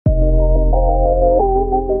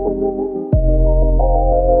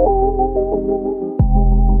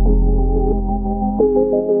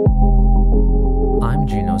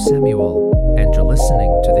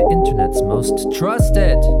internet's most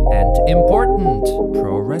trusted and important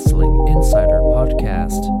pro wrestling insider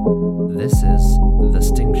podcast. This is The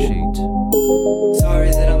Stink Sheet.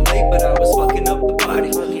 Sorry that I'm late, but I was fucking up the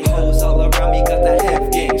party. Hoes all around me, got that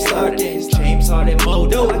F game started. James Harden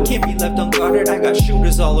Modo, I can't be left unguarded. I got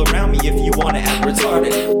shooters all around me if you wanna act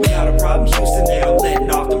retarded. We got a problem, Houston, yeah, I'm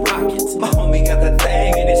letting off the rockets. My homie got that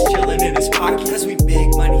thing and it's chilling in his pocket. Cause we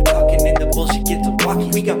big money talking and the bullshit get to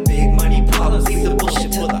walking. We got big money problems, leave the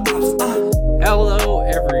bullshit for the ops. Hello,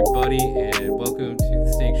 everybody, and welcome to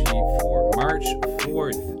the Stink Sheet for March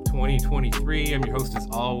 4th, 2023. I'm your host, as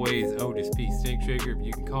always, Otis P. Stinkshaker, but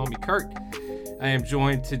you can call me Kurt. I am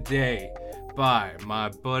joined today by my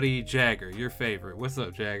buddy Jagger, your favorite. What's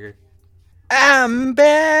up, Jagger? I'm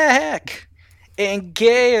back and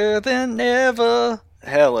gayer than ever.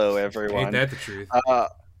 Hello, everyone. Ain't that the truth?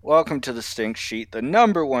 Welcome to the Stink Sheet, the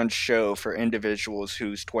number one show for individuals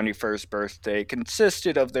whose 21st birthday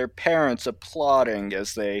consisted of their parents applauding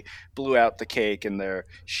as they blew out the cake in their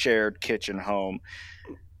shared kitchen home.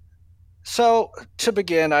 So, to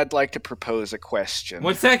begin, I'd like to propose a question.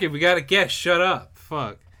 1 second, we got a guest. Shut up.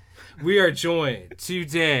 Fuck. We are joined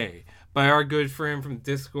today by our good friend from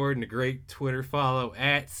Discord and a great Twitter follow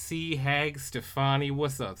at CHagStefani.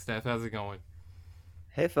 What's up, Steph? How's it going?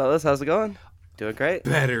 Hey fellas, how's it going? Doing great.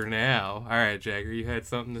 Better now. All right, Jagger, you had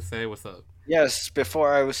something to say. What's up? Yes,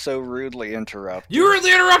 before I was so rudely interrupted. You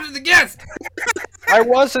rudely interrupted the guest! I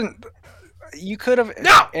wasn't. You could have.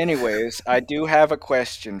 No! Anyways, I do have a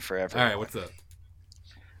question for everyone. All right, what's up?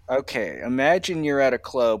 Okay, imagine you're at a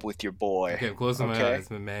club with your boy. Okay, I'm closing my eyes.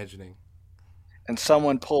 I'm imagining. And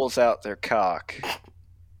someone pulls out their cock.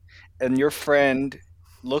 And your friend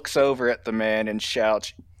looks over at the man and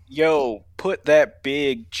shouts, "Yo, put that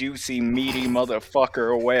big, juicy, meaty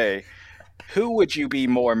motherfucker away." Who would you be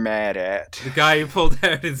more mad at? The guy who pulled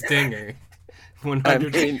out his dinger.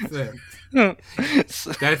 100%.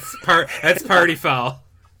 That's party foul.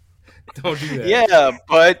 Don't do that. Yeah,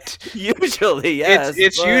 but Usually, yes.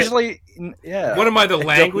 it's but usually, yeah. What am I, the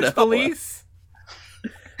language police?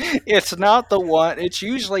 It's not the one. It's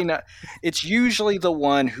usually not. It's usually the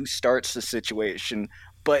one who starts the situation.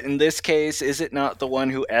 But in this case, is it not the one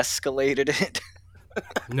who escalated it?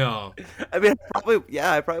 No. I mean,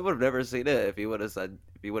 I probably would have never seen it if he would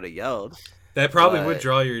have yelled. That probably would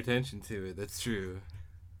draw your attention to it. That's true.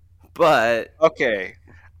 But Okay,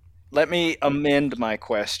 let me amend my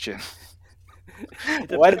question.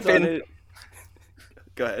 Go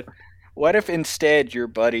ahead. What if instead your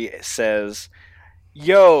buddy says,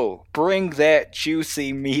 "Yo, bring that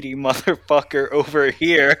juicy, meaty motherfucker over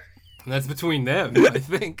here"? And that's between them, I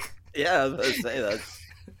think. Yeah, I was about to say that.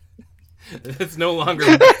 It's no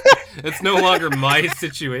longer my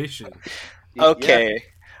situation. Okay.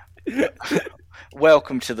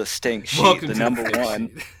 Welcome to the Stink Sheet, Welcome the to number the one.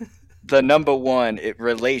 Stink Sheet. The number one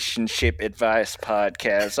relationship advice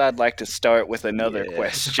podcast. I'd like to start with another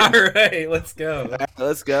question. All right, let's go.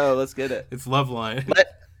 Let's go. Let's get it. It's Loveline.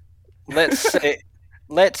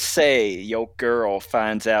 Let's say your girl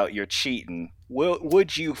finds out you're cheating.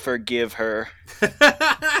 Would you forgive her?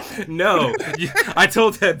 No. I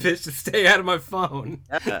told that bitch to stay out of my phone.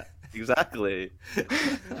 Yeah, exactly.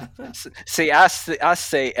 See, I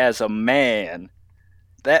say as a man,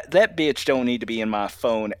 that bitch don't need to be in my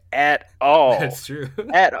phone at all. That's true.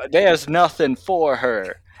 There's nothing for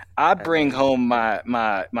her. I bring home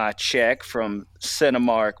my check from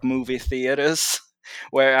Cinemark movie theaters,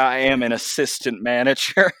 where I am an assistant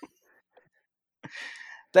manager.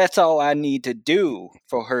 That's all I need to do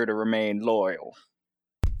for her to remain loyal.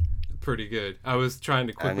 Pretty good. I was trying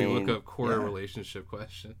to quickly look up core relationship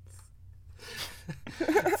questions.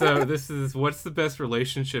 So this is, what's the best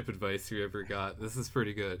relationship advice you ever got? This is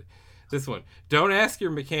pretty good. This one. Don't ask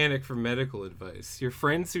your mechanic for medical advice. Your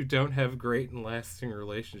friends who don't have great and lasting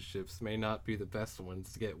relationships may not be the best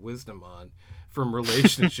ones to get wisdom on from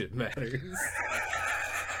relationship matters.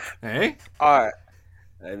 Hey? All right.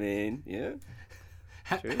 I mean, yeah.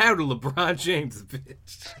 How to LeBron James,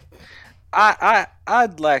 bitch?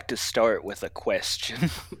 I'd like to start with a question.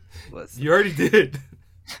 You already did.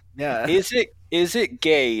 Yeah. Is it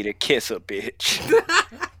gay to kiss a bitch?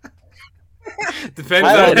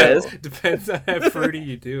 Depends on how fruity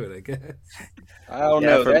you do it, I guess. I don't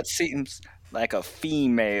know. That seems like a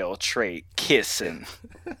female trait, kissing.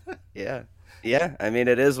 Yeah. Yeah, I mean,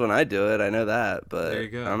 it is when I do it. I know that, but There you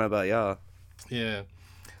go. I don't know about y'all. Yeah.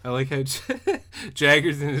 I like how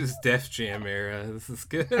Jagger's in his Def Jam era. This is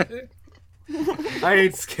good. I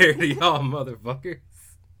ain't scared of y'all, motherfuckers.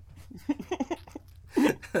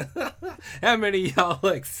 How many of y'all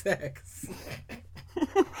like sex?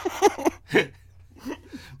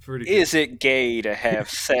 pretty good. Is it gay to have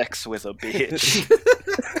sex with a bitch?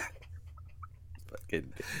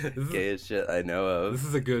 Fucking gayest shit I know of. This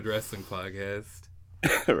is a good wrestling podcast.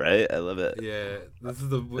 Right? I love it. Yeah, this is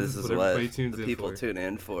This is what what everybody tunes the in people for. tune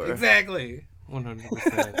in for. Exactly.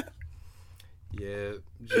 100%. Yeah,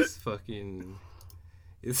 just fucking.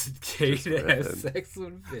 Is it gay Just to have riffing. sex with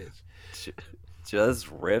a bitch? Just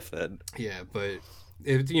riffing. Yeah, but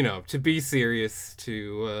to be serious,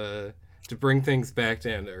 to bring things back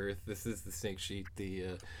down to earth, this is the Stink Sheet, the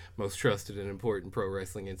most trusted and important pro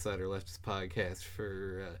wrestling insider leftist podcast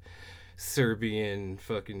for Serbian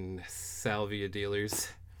fucking salvia dealers.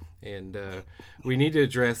 And we need to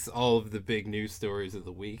address all of the big news stories of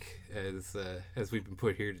the week, as we've been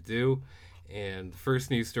put here to do. And the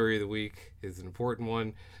first news story of the week is an important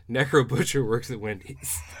one. Necro Butcher works at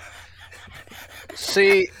Wendy's.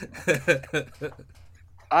 See,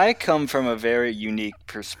 I come from a very unique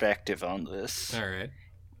perspective on this. All right.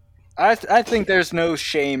 I think there's no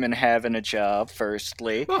shame in having a job,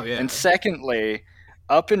 firstly. Oh, yeah. And secondly,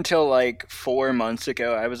 up until like 4 months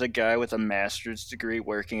ago, I was a guy with a master's degree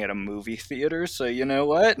working at a movie theater, so you know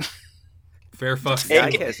what? Fair fuck. Hey.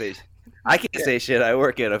 I can't say shit. I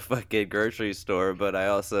work at a fucking grocery store, but I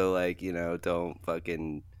also don't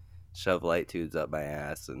fucking shove light tubes up my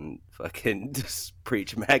ass and fucking just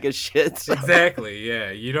preach MAGA shit. So. Exactly,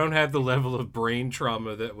 yeah. You don't have the level of brain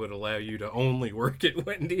trauma that would allow you to only work at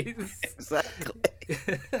Wendy's. Exactly.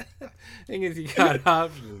 Thing is, you got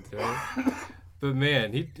options, right? But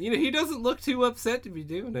man, he doesn't look too upset to be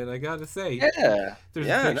doing it, I gotta say. Yeah. There's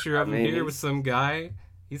Yeah, a picture of him here he's with some guy.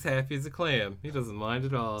 He's happy as a clam. He doesn't mind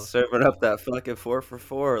at all. serving up that fucking 4 for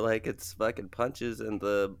 4 like it's fucking punches in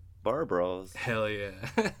the bar brawls. Hell yeah.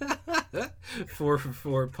 4 for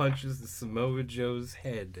 4 punches the Samoa Joe's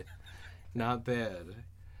head. Not bad.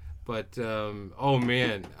 But, oh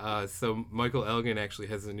man. So Michael Elgin actually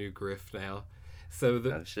has a new grift now. So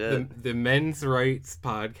Oh, shit. the men's rights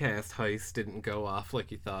podcast heist didn't go off like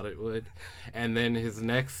he thought it would. And then his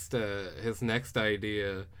next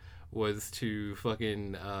idea was to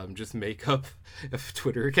fucking just make up a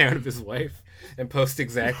Twitter account of his wife and post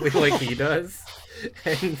exactly like he does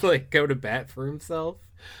and like go to bat for himself.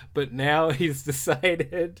 But now he's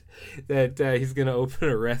decided that he's gonna open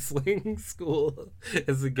a wrestling school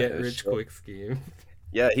as a get rich quick scheme.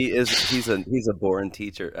 Yeah, he's a born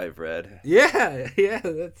teacher, I've read. Yeah,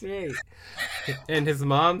 that's right. And his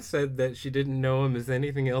mom said that she didn't know him as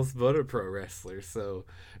anything else but a pro wrestler. So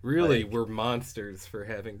really, we're monsters for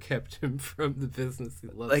having kept him from the business he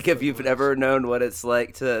loves. Like, so if you've much. never known what it's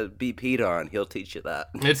like to be peed on, he'll teach you that.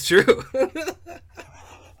 It's true.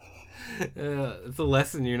 It's a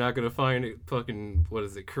lesson you're not going to find at fucking, what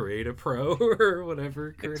is it, Create a Pro or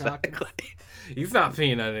whatever. Kurt Hawkins. He's not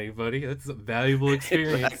peeing on anybody. That's a valuable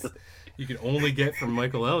experience Exactly. you can only get from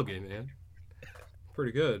Michael Elgin, man.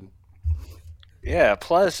 Pretty good. Yeah,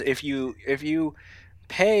 plus if you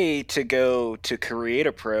pay to go to Create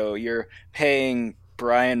a Pro, you're paying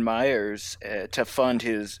Brian Myers to fund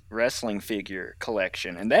his wrestling figure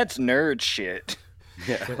collection, and that's nerd shit.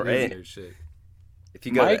 Yeah, That is right. nerd shit. If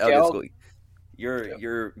you go Mike to Elgin Al-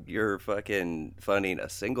 school, you're fucking funding a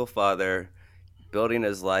single father, building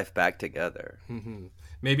his life back together, Mhm.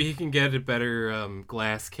 Maybe he can get a better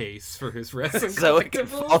glass case for his wrestling so it can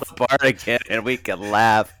fall collectibles. apart again, and we can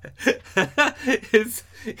laugh.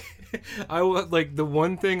 Like the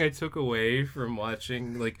one thing I took away from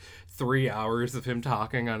watching like 3 hours of him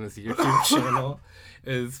talking on his YouTube channel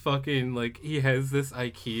is fucking like he has this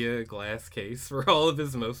IKEA glass case for all of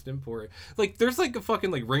his most important. Like there's like a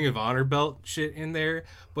fucking like Ring of Honor belt shit in there,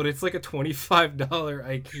 but it's like a $25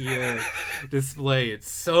 IKEA display. It's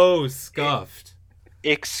so scuffed.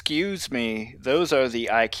 Excuse me, those are the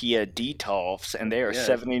IKEA Detolfs, and they are Yeah.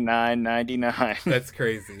 $79.99. That's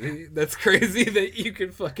crazy. That's crazy that you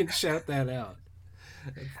can fucking shout that out.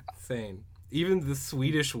 That's insane. Even the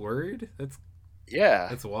Swedish word? Yeah,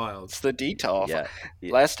 That's wild. it's the Detolf. Yeah.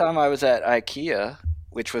 Last time I was at IKEA,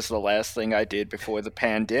 which was the last thing I did before the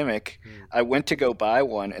pandemic, I went to go buy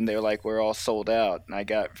one, and they're like, "We're all sold out," and I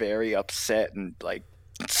got very upset and like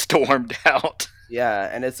stormed out. Yeah,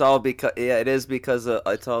 and it's all because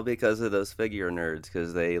it's all because of those figure nerds,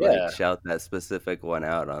 because they Yeah. like shout that specific one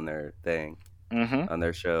out on their thing, Mm-hmm. on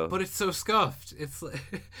their show. But it's so scuffed. It's like,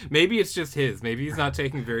 maybe it's just his. Maybe he's not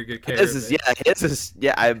taking very good care This of is it. this is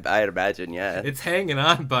I'd imagine, yeah. It's hanging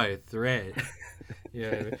on by a thread. You know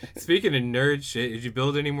what I mean? Speaking of nerd shit, did you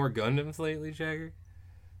build any more Gundams lately, Jagger?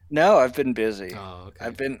 No, I've been busy. Oh,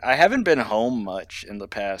 okay. I haven't been home much in the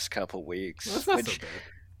past couple weeks. Well, that's not which, so bad.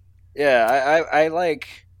 yeah, I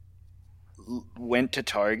went to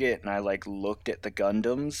Target and I like looked at the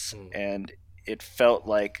Gundams, Mm. and it felt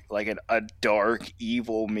like a dark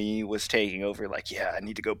evil me was taking over. Like, yeah, I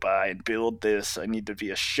need to go buy and build this. I need to be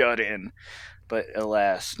a shut-in. But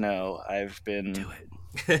alas, no. I've been Do it.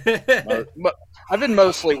 I've been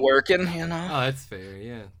mostly working, Oh, that's fair,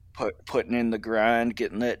 yeah. putting in the grind,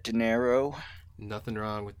 getting that dinero. Nothing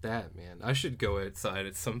wrong with that, man. I should go outside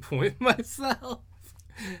at some point myself.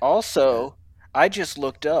 Also, I just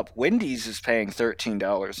looked up. Wendy's is paying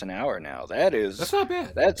 $13 an hour now. That's not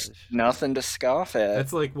bad. That's nothing to scoff at.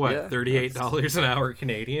 That's like, what, Yeah, $38 an hour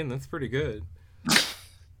Canadian? That's pretty good.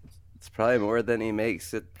 It's probably more than he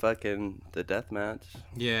makes at fucking the deathmatch.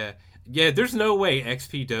 Yeah. Yeah, there's no way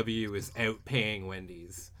XPW is outpaying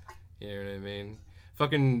Wendy's. You know what I mean?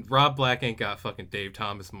 Fucking Rob Black ain't got fucking Dave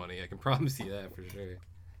Thomas money. I can promise you that for sure.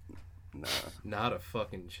 No. Not a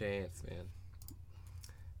fucking chance, man.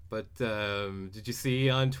 But did you see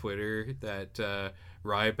on Twitter that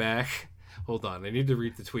Ryback... Hold on, I need to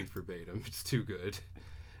read the tweet verbatim. It's too good.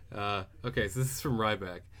 Okay, so this is from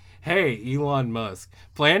Ryback. Hey, Elon Musk.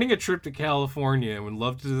 Planning a trip to California and would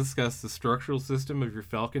love to discuss the structural system of your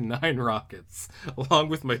Falcon 9 rockets, along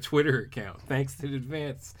with my Twitter account. Thanks in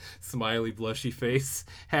advance. Smiley blushy face.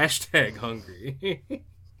 Hashtag hungry.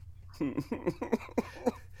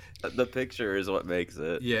 The picture is what makes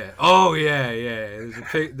it. Yeah. Oh, yeah.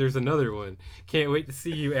 There's another one. Can't wait to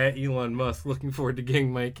see you at Elon Musk. Looking forward to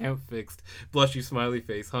getting my account fixed. Blushy smiley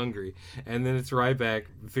face, hungry. And then it's Ryback,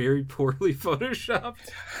 very poorly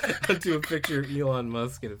photoshopped onto a picture of Elon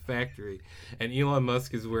Musk in a factory. And Elon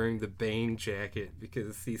Musk is wearing the Bane jacket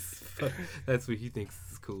because that's what he thinks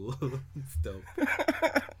is cool. It's dope.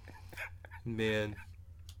 Man.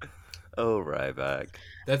 Oh, Ryback.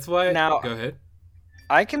 That's why... Now- Go ahead.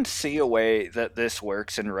 I can see a way that this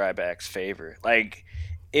works in Ryback's favor. Like,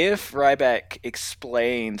 if Ryback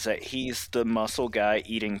explains that he's the muscle guy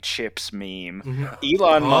eating chips meme,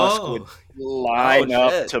 Elon Musk would line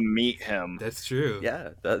up to meet him. That's true. Yeah,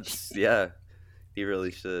 he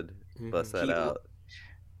really should bust that out.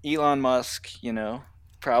 Elon Musk,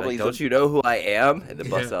 probably... Like, don't you know who I am? And then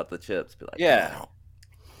bust out the chips. Be like, Yeah.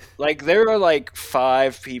 Like, there are,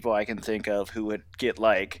 5 people I can think of who would get,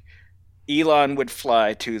 Elon would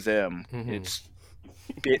fly to them. Mm-hmm. It's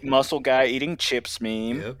muscle guy eating chips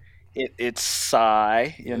meme. Yep. It's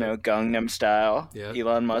Psy, Gangnam Style. Yep.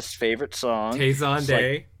 Elon Musk's favorite song. Tazon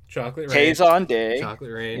Day. Chocolate Rain. Tazon Day.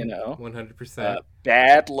 Chocolate Rain. 100%.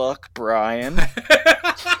 Bad Luck Brian.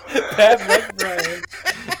 Bad Luck Brian.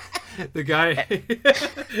 The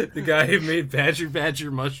guy who made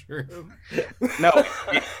Badger Mushroom. No.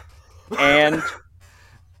 And...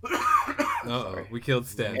 Uh-oh, we killed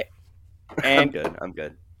Steph. And I'm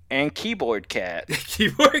good. And Keyboard Cat.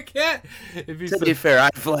 Keyboard Cat? To be fair, I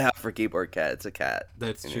fly out for Keyboard Cat. It's a cat.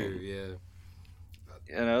 That's true,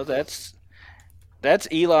 yeah. That's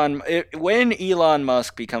Elon. When Elon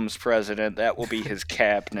Musk becomes president, that will be his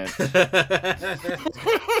cabinet.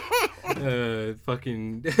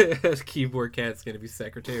 Fucking Keyboard Cat's gonna be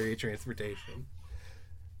Secretary of Transportation.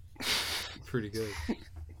 Pretty good.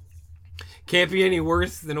 Can't be any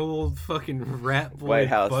worse than old fucking rat boy White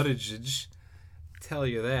House. Buttigieg. Tell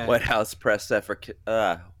you that. White House press Secretary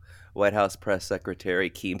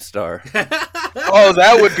Keemstar. Oh,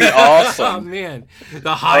 that would be awesome. Oh man,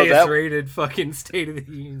 the highest rated fucking State of the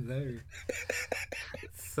Union there.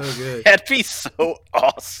 So good. That'd be so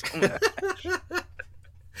awesome.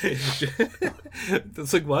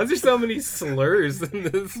 It's like, why is there so many slurs in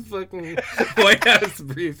this fucking White House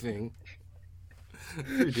briefing? It's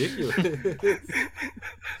ridiculous.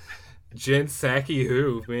 Jen Psaki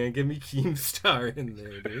who, man? Give me Keemstar in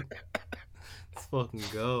there, dude. Let's fucking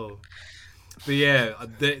go. But yeah,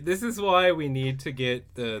 this is why we need to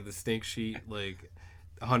get the stink sheet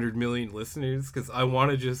 100 million listeners, because I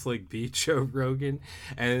want to just beat Joe Rogan,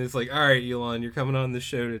 and it's like, all right, Elon, you're coming on the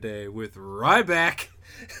show today with Ryback.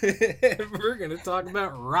 We're gonna talk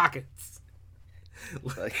about rockets.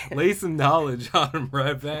 Lay some knowledge on him,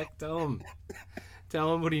 Ryback. Tell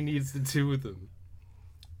him what he needs to do with them.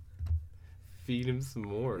 Feed him some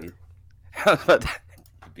more. How about that?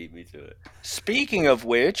 Beat me to it. Speaking of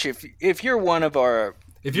which, if you're one of our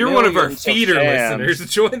feeder listeners,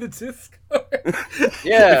 join the Discord.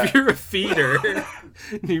 Yeah. If you're a feeder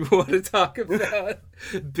and you want to talk about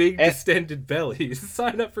big distended bellies,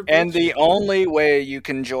 sign up for Patreon. And the only way you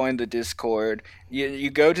can join the Discord, you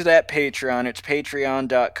go to that Patreon. It's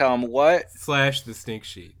patreon.com. What? /the stink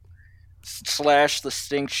sheet. /the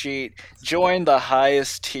stink sheet. Join the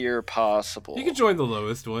highest tier possible. You can join the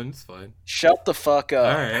lowest one. It's fine. Shut the fuck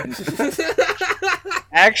up. All right.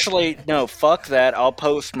 Actually, no, fuck that. I'll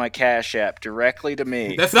post my Cash App directly to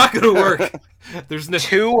me. That's not gonna work. There's no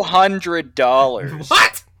 $200.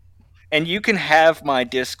 What? And you can have my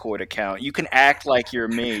Discord account. You can act like you're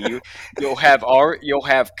me. You'll have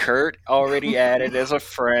Kurt already added as a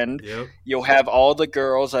friend. Yep. You'll have all the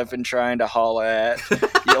girls I've been trying to holler at.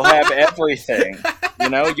 You'll have everything.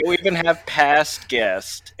 You'll even have past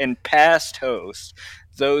guests and past hosts,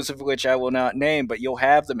 those of which I will not name, but you'll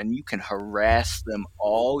have them, and you can harass them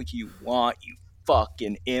all you want, you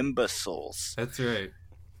fucking imbeciles. That's right.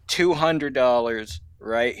 $200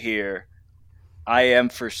 right here. I am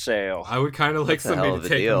for sale. I would kind of like somebody to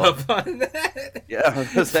take him up on that. Yeah, I was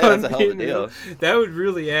gonna say, that's a hell of a deal. That would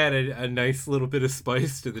really add a nice little bit of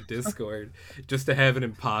spice to the Discord, just to have an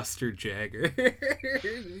imposter Jagger.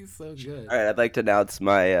 He's so good. All right, I'd like to announce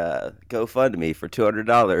my GoFundMe for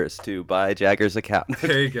 $200 to buy Jagger's account.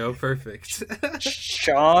 There you go, perfect.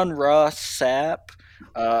 Sean Ross Sapp.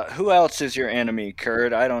 Who else is your enemy,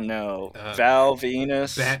 Kurt? I don't know. Val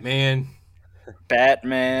Venus. Batman. The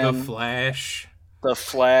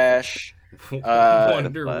Flash.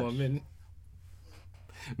 Wonder Woman.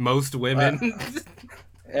 Most women.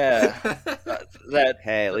 Yeah.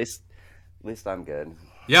 Hey, at least I'm good.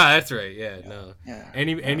 Yeah, that's right. Yeah, no. Yeah.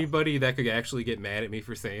 Anybody that could actually get mad at me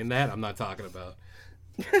for saying that, I'm not talking about.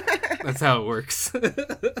 That's how it works.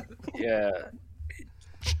 Yeah.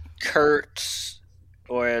 Kurt,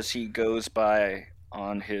 or as he goes by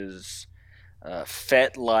on his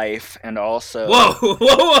Fet Life, and also whoa,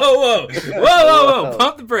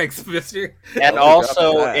 pump the brakes, mister. And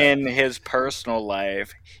also in his personal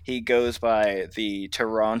life, he goes by the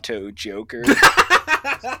Toronto Joker.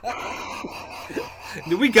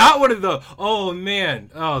 We got one of those. Oh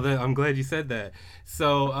man, I'm glad you said that.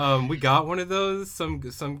 So we got one of those.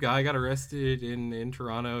 Some guy got arrested in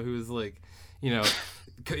Toronto who was like,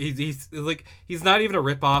 he's not even a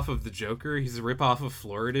ripoff of the Joker. He's a ripoff of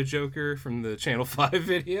Florida Joker from the Channel 5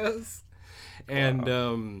 videos. And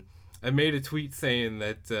I made a tweet saying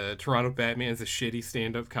that Toronto Batman's a shitty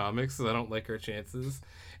stand-up comic, so I don't like our chances.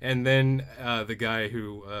 And then the guy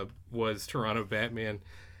who was Toronto Batman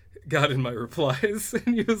got in my replies,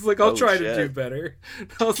 and he was like, I'll try to do better.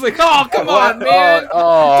 I was like, oh, come on, man.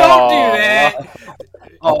 Don't do that.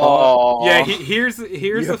 Oh, yeah. Here's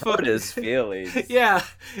the fucking his feelings. Yeah,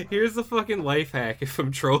 here's the fucking life hack. If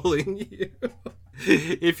I'm trolling you,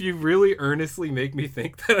 if you really earnestly make me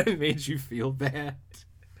think that I made you feel bad,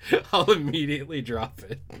 I'll immediately drop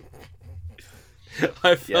it.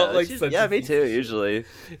 I felt like such. Yeah, me too. Usually.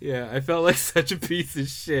 Yeah, I felt like such a piece of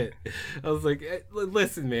shit. I was like,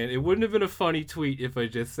 listen, man, it wouldn't have been a funny tweet if I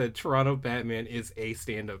just said Toronto Batman is a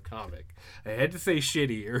stand-up comic. I had to say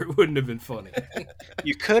shitty, or it wouldn't have been funny.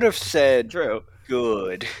 You could have said True.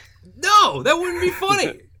 Good. No, that wouldn't be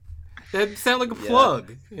funny. That'd sound like a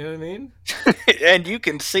plug. You know what I mean? And you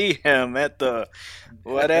can see him at the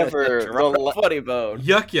whatever funny bone.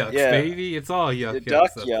 Yucks, baby. It's all yucks.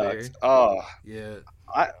 Duck up yucks. there. Oh, yeah.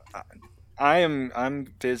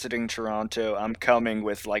 I'm visiting Toronto. I'm coming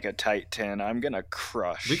with like a tight 10. I'm gonna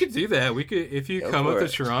crush. We could do that. We could, if you come up to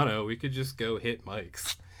it. Toronto, we could just go hit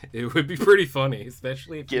mics. It would be pretty funny,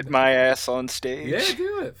 especially if Get my ass on stage. Yeah,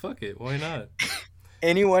 do it. Fuck it. Why not?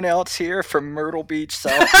 Anyone else here from Myrtle Beach,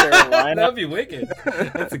 South Carolina? That'd be wicked.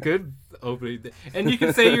 That's a good opening. And you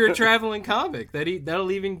can say you're a traveling comic.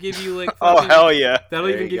 That'll even give you like. Oh hell yeah! That'll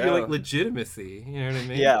There even you give you go. like legitimacy. You know what I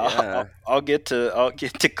mean? Yeah, I'll get to From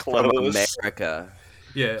close. America.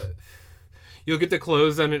 Yeah. You'll get to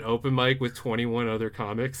close on an open mic with 21 other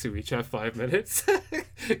comics who each have 5 minutes.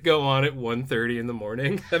 Go on at 1:30 in the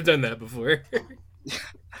morning. I've done that before.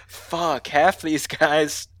 Fuck, half these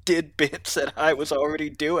guys did bits that I was already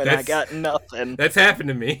doing. I got nothing. That's happened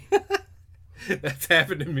to me. That's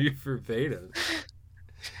happened to me verbatim.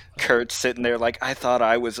 Kurt's sitting there like, I thought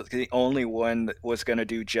I was the only one that was going to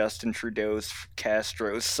do Justin Trudeau's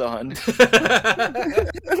Castro's son.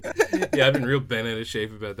 Yeah, I've been real bent out of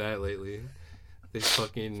shape about that lately. They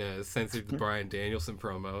fucking censored the Bryan Danielson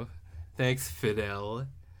promo. Thanks, Fidel.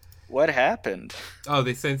 What happened? Oh,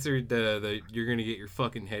 they censored the you're gonna get your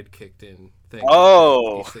fucking head kicked in thing.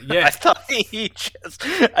 Oh, yeah.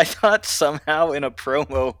 I thought somehow in a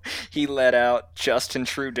promo he let out Justin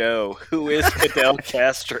Trudeau, who is Fidel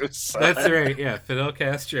Castro's son. That's right. Yeah, Fidel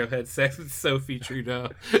Castro had sex with Sophie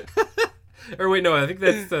Trudeau. Or wait, no, I think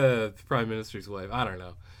that's the Prime Minister's wife. I don't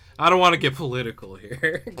know. I don't want to get political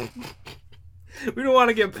here. We don't want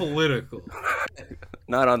to get political.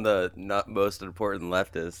 Not on the not most important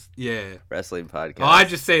leftist wrestling podcast. Oh, I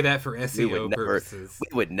just say that for SEO purposes.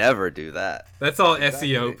 We would never do that. That's all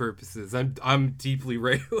SEO purposes. I'm deeply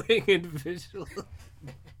right-wing individual.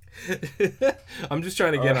 I'm just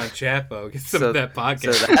trying to get on Chapo, get some of that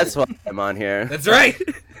podcast. So that's why I'm on here. That's right.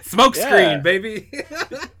 Smoke screen, baby.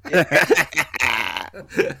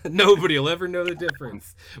 Nobody will ever know the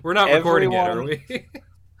difference. We're not recording yet, are we?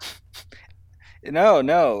 No,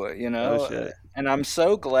 Oh, shit. and I'm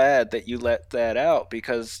so glad that you let that out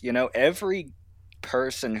because, every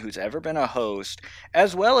person who's ever been a host,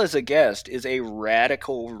 as well as a guest, is a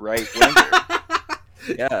radical right-winger.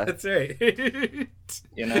 Yeah. That's right.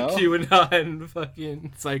 know? QAnon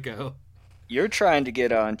fucking psycho. You're trying to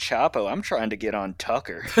get on Chapo. I'm trying to get on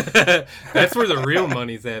Tucker. That's where the real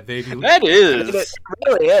money's at, baby. That is. It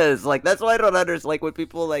really is. Like, that's why I don't understand. Like, when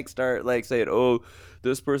people, like, start, like, saying, oh,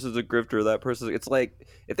 this person's a grifter, that person's... It's like,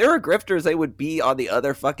 if they were grifters, they would be on the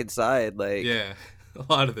other fucking side. Like, Yeah, a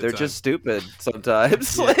lot of the they're time. just stupid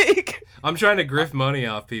sometimes. Yeah. Like, I'm trying to grift money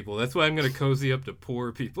off people. That's why I'm going to cozy up to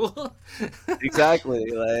poor people. exactly.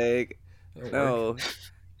 Like, no.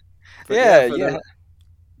 Yeah.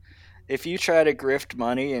 If you try to grift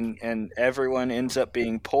money and everyone ends up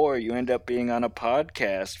being poor, you end up being on a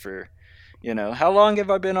podcast for, how long have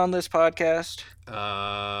I been on this podcast?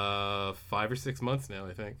 5 or 6 months now,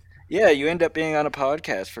 I think. Yeah, you end up being on a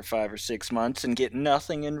podcast for 5 or 6 months and get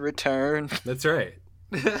nothing in return. That's right.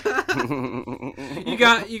 you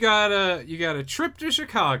got a trip to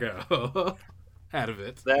Chicago out of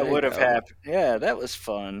it. That would have go. happened. Yeah, that was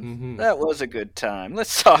fun. Mhm. That was a good time.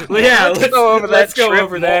 Let's talk. Well, yeah, let's go over let's that go trip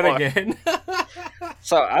over that more. again.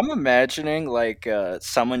 So I'm imagining like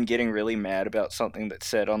someone getting really mad about something that's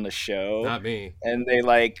said on the show. Not me. And they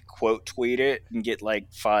like quote tweet it and get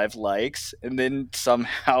like 5 likes, and then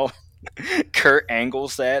somehow Kurt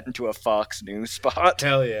angles that into a Fox News spot.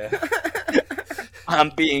 Hell yeah. I'm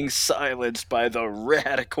being silenced by the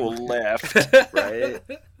radical left. Right?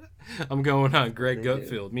 I'm going on Greg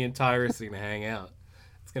Gutfield. Me and Tyrus are gonna hang out.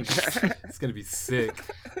 It's gonna be sick.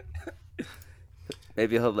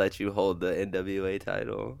 Maybe he'll let you hold the NWA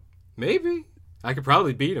title. Maybe I could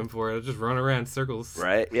probably beat him for it. I'll just run around in circles.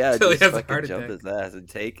 Right? Yeah, Till he just has a fucking heart jump attack. his ass and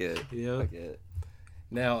take it. Yeah. Fuck it.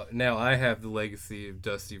 Now I have the legacy of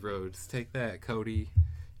Dusty Rhodes. Take that, Cody.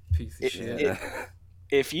 Piece of shit.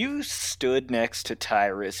 If you stood next to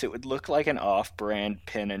Tyrus, it would look like an off-brand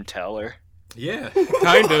Penn and Teller. Yeah,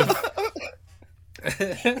 kind of.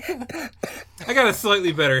 I got a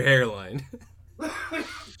slightly better hairline.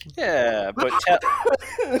 Yeah, but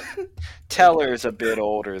Teller's a bit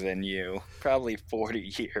older than you. Probably 40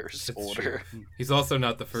 years That's older. true. He's also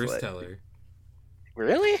not the first Slightly. teller.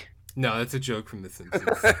 Really? No, that's a joke from The Simpsons.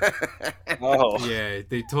 Oh. Yeah,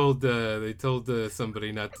 they told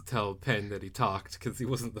somebody not to tell Penn that he talked because he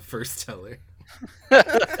wasn't the first teller.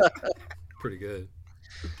 Pretty good.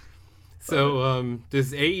 So,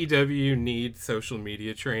 does AEW need social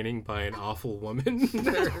media training by an awful woman,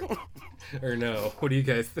 or no? What do you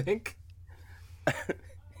guys think?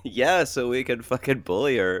 Yeah, so we can fucking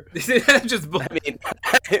bully her. Just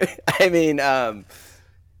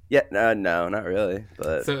Yeah, no, not really.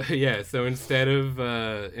 But so yeah, so instead of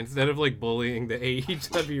like bullying the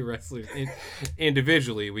AEW wrestlers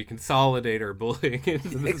individually, we consolidate our bullying into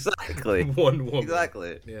this exactly, one woman.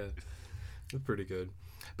 exactly. Yeah, that's pretty good.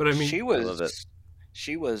 But I mean, she love it.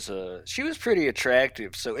 was pretty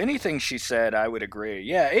attractive. So anything she said, I would agree.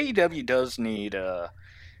 Yeah, AEW does need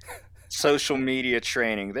social media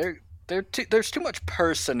training. There's too much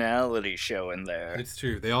personality showing there. it's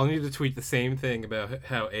true. They all need to tweet the same thing about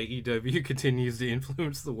how AEW continues to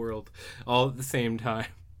influence the world all at the same time,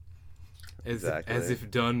 as if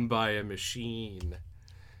done by a machine.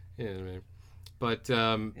 You know what I mean? But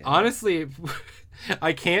honestly,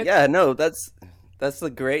 I can't. Yeah, no, that's the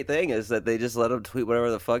great thing is that they just let them tweet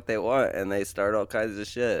whatever the fuck they want and they start all kinds of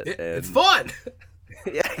shit. It's fun.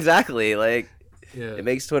 Yeah, exactly. Like, Yeah, it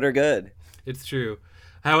makes Twitter good. it's true.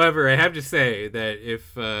 However, I have to say that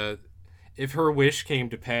if her wish came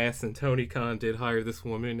to pass and Tony Khan did hire this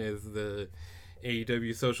woman as the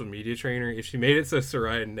AEW social media trainer, if she made it so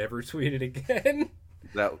Saraya never tweeted again,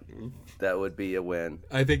 That would be a win.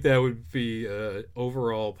 I think that would be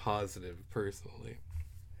overall positive, personally.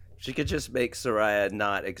 She could just make Saraya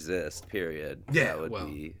not exist, period. Yeah, that would well.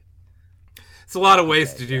 be... It's a lot of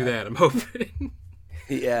ways to do that, I'm hoping.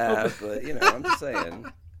 Yeah, but, I'm just saying.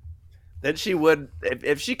 Then she would...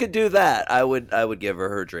 If she could do that, I would give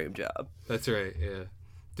her dream job. That's right, yeah.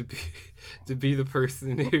 To be the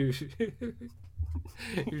person who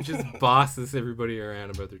just bosses everybody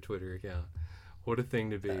around about their Twitter account. What a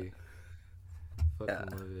thing to be. Fucking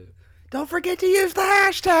love it. Don't forget to use the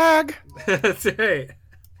hashtag! That's right.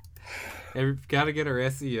 Gotta get our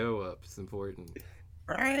SEO up. It's important.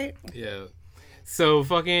 Right? Yeah. So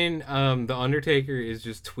fucking The Undertaker is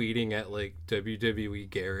just tweeting at like WWE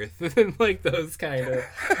Gareth and like those kind of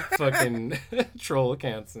fucking troll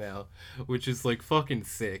accounts now, which is like fucking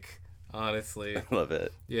sick, honestly. I love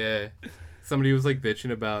it. Yeah. somebody was like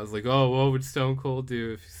bitching about, it was like, oh, what would Stone Cold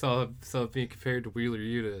do if he saw being compared to Wheeler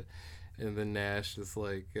Yuta? And then Nash is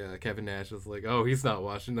like, Kevin Nash is like, oh, he's not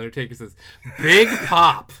watching. The Undertaker says, big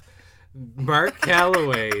pop. Mark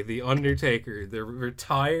Calloway, the Undertaker, the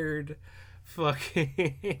retired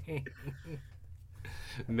fucking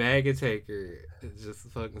Magataker, is just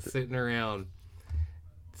fucking sitting around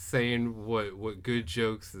saying what good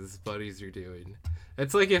jokes his buddies are doing.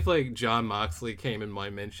 It's like if like John Moxley came in my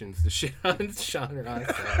mentions to shit on Sean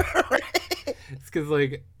Ross. It's because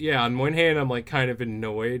like, yeah, on one hand I'm like kind of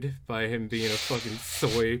annoyed by him being a fucking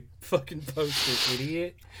soy fucking poster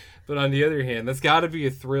idiot, but on the other hand, that's got to be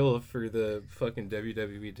a thrill for the fucking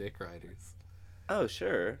WWE dick riders. Oh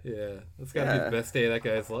sure. Yeah, that's got to be the best day of that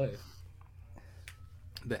guy's life.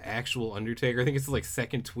 The actual Undertaker. I think it's like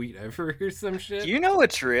second tweet ever or some shit. You know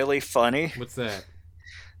what's really funny? What's that?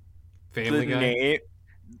 Family Guy? Name,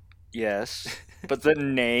 yes, but the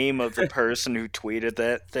name of the person who tweeted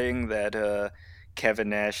that thing that Kevin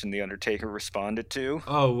Nash and The Undertaker responded to.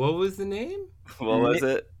 Oh, what was the name? What was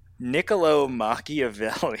it? Niccolo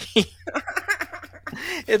Machiavelli.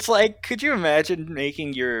 It's like, could you imagine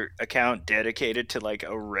making your account dedicated to like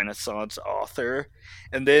a Renaissance author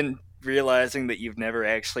and then realizing that you've never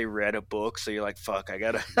actually read a book, so you're like, fuck, I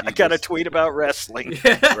gotta tweet about wrestling.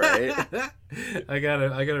 Yeah. Right? I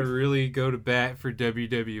gotta really go to bat for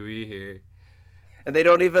WWE here. And they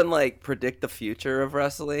don't even like predict the future of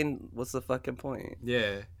wrestling. What's the fucking point?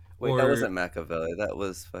 Yeah. Wait, that wasn't Machiavelli. That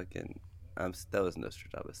was fucking. That was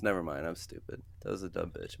Nostradamus. Never mind. I'm stupid. That was a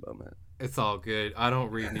dumb bitch moment. It's all good. I don't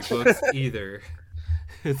read any books either.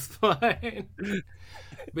 It's fine.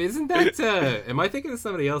 But isn't that am I thinking of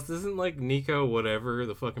somebody else? Isn't like Nico whatever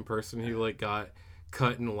the fucking person who like got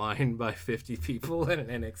cut in line by 50 people at an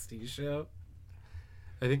NXT show?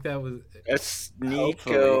 I think that was. That's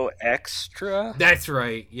Nico Extra. That's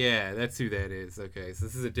right. Yeah, that's who that is. Okay, so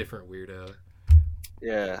this is a different weirdo.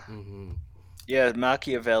 Yeah. Mm-hmm. Yeah,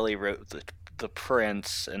 Machiavelli wrote the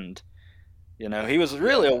Prince, and you know he was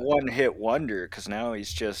really a one-hit wonder because now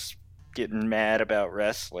he's just getting mad about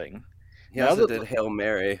wrestling. He also did Hail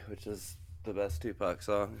Mary, which is the best Tupac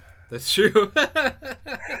song. That's true.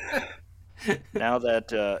 Now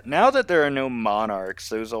that there are no monarchs,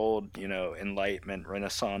 those old, Enlightenment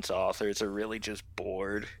Renaissance authors are really just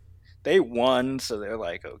bored. They won, so they're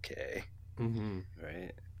like, okay. Mm-hmm.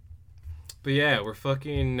 Right. But yeah, we're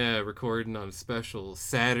fucking recording on a special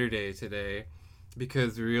Saturday today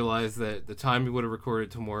because we realized that the time we would have recorded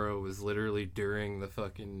tomorrow was literally during the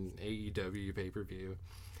fucking AEW pay-per-view.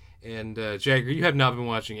 And Jagger, you have not been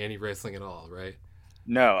watching any wrestling at all, right?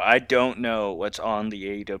 No, I don't know what's on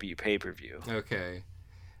the AEW pay-per-view. Okay.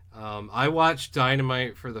 I watched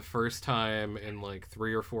Dynamite for the first time in like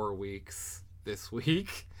 3 or 4 weeks this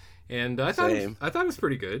week, and I thought it was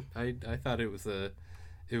pretty good. I thought it was a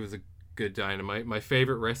good Dynamite. My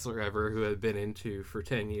favorite wrestler ever, who I've been into for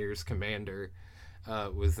 10 years, Commander,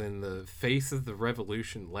 was in the Face of the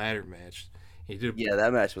Revolution ladder match.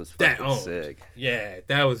 That match was fucking sick. Yeah,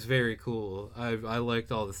 that was very cool. I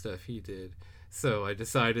liked all the stuff he did. So I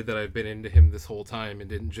decided that I've been into him this whole time and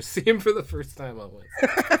didn't just see him for the first time on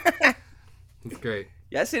Wednesday. It's great.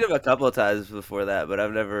 Yeah, I've seen him a couple of times before that, but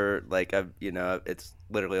I've never, it's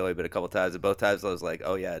literally only been a couple of times, and both times I was like,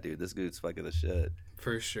 oh yeah, dude, this dude's fucking the shit.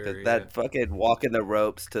 For sure, That fucking walking the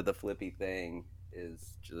ropes to the flippy thing is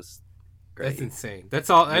just great. That's insane. That's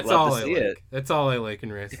all I like. It. That's all I like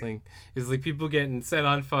in wrestling, is like people getting set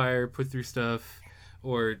on fire, put through stuff,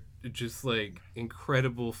 or just like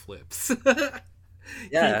incredible flips.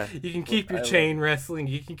 Yeah, you can keep your chain wrestling,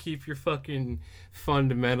 you can keep your fucking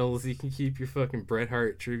fundamentals, you can keep your fucking Bret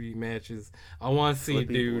Hart tribute matches. I want to see a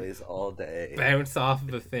dude all day bounce off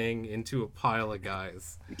of a thing into a pile of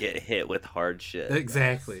guys, get hit with hard shit.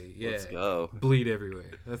 Exactly. Yeah, let's go. Bleed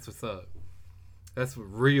everywhere. That's what's up. That's what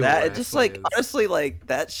real. That just like is. Honestly, like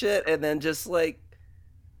that shit, and then just like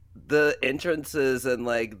the entrances and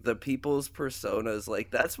like the people's personas,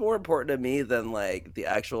 like that's more important to me than like the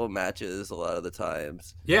actual matches a lot of the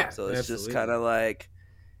times. Yeah, so it's just kind of like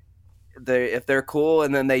if they're cool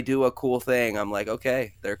and then they do a cool thing, I'm like,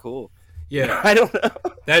 okay, they're cool. Yeah. I don't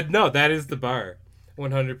know. That is the bar.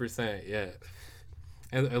 100%. Yeah.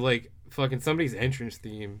 And like fucking somebody's entrance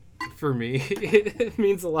theme for me, it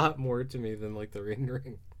means a lot more to me than like the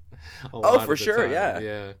ring. For sure. Time.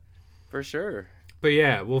 Yeah. For sure. But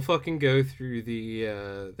yeah, we'll fucking go through the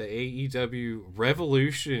AEW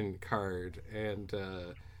Revolution card, and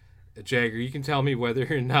Jagger, you can tell me whether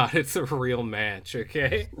or not it's a real match,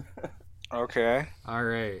 okay? Okay. All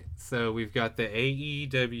right. So we've got the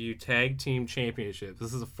AEW Tag Team Championship.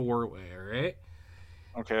 This is a 4-way, all right?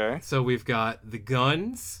 Okay. So we've got the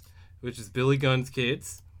Guns which is Billy Gunn's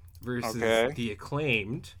kids versus The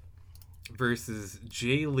Acclaimed versus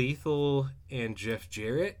Jay Lethal and Jeff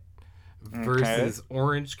Jarrett versus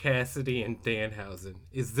Orange Cassidy and Danhausen.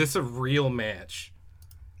 Is this a real match?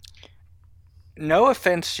 No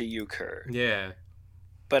offense to you, Kurt. Yeah.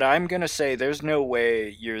 But I'm going to say there's no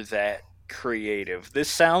way you're that creative. This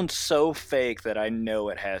sounds so fake that I know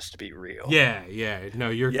it has to be real. Yeah. No,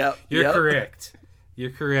 you're correct.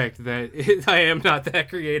 You're correct that I am not that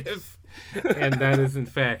creative. And that is, in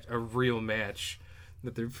fact, a real match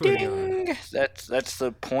that they're putting on. That's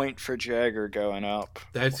the point for Jagger going up.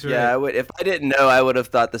 That's right. Yeah, if I didn't know, I would have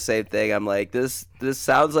thought the same thing. I'm like, this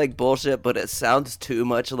sounds like bullshit, but it sounds too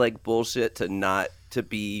much like bullshit to not to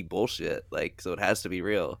be bullshit. Like, so it has to be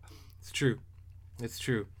real. It's true.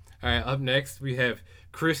 All right, up next we have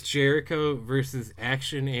Chris Jericho versus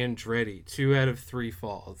Action Andretti. 2 out of 3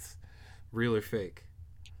 falls. Real or fake?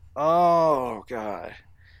 Oh, God.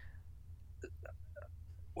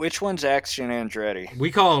 Which one's Action Andretti?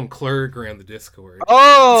 We call him Clerg around the Discord.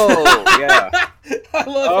 Oh, yeah. I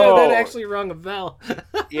love how that actually rung a bell.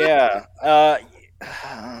 Yeah.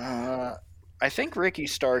 I think Ricky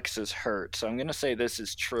Starks is hurt, so I'm going to say this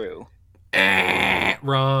is true.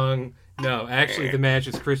 Wrong. No, actually the match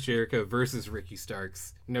is Chris Jericho versus Ricky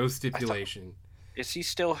Starks. No stipulation. Is he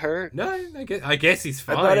still hurt? No, I guess he's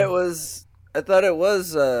fine. I thought it was.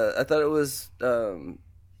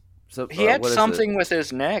 So, he had something with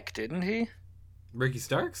his neck, didn't he? Ricky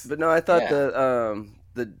Starks? But no, I thought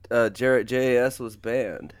the Jarrett JAS was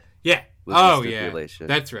banned. Yeah. Yeah.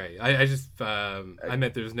 That's right. I just I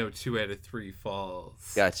meant there's no 2 out of 3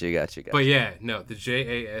 falls. Gotcha. But yeah, no, the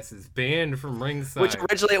JAS is banned from ringside. Which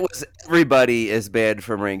originally it was everybody is banned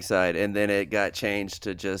from ringside, and then it got changed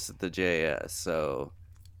to just the JAS. So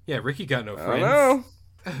yeah, Ricky got no friends.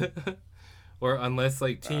 I don't know. Or unless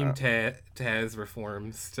like Team Taz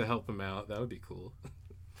reforms to help him out, that would be cool.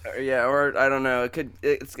 Yeah, or I don't know.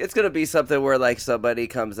 It's gonna be something where like somebody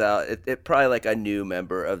comes out. It probably like a new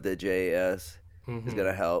member of the JS is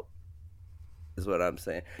gonna help. Is what I'm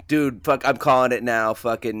saying, dude. Fuck, I'm calling it now.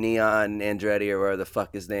 Fucking Neon Andretti or whatever the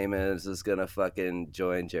fuck his name is gonna fucking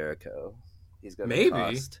join Jericho. He's gonna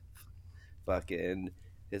cost fucking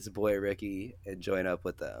his boy Ricky and join up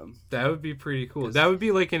with them. That would be pretty cool. That would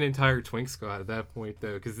be like an entire Twink squad at that point,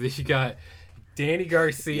 though, because you got Danny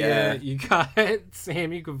Garcia, you got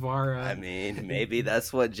Sammy Guevara. I mean, maybe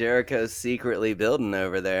that's what Jericho's secretly building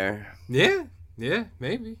over there. Yeah,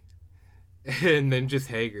 maybe. And then just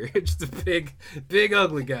Hager, just a big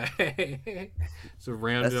ugly guy. So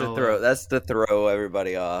round that's it to all throw. up. That's to throw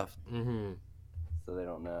everybody off, so they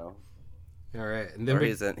don't know. All right, and then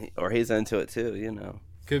he's into it too. You know.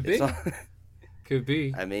 Could be. Could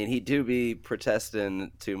be. I mean, he do be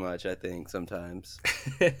protesting too much, I think, sometimes.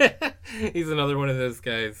 He's another one of those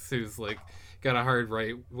guys who's like got a hard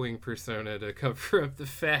right-wing persona to cover up the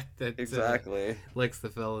fact that likes the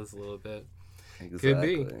fellas a little bit.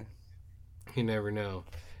 Exactly. Could be. You never know.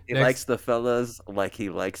 He likes the fellas like he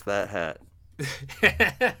likes that hat.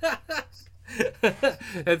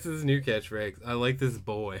 That's his new catchphrase. I like this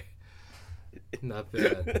boy. Not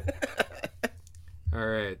bad. All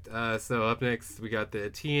right, so up next we got the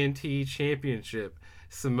TNT Championship,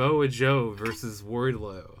 Samoa Joe versus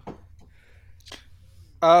Wardlow.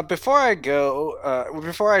 Before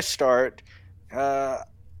I start,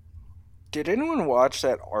 did anyone watch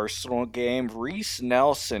that Arsenal game? Reese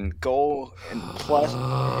Nelson goal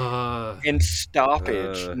in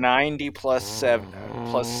stoppage, 90 plus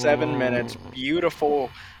 7 minutes, beautiful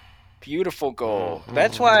goal.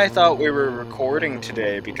 That's why I thought we were recording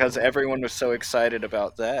today, because everyone was so excited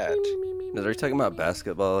about that. Are we talking about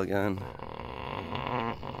basketball again?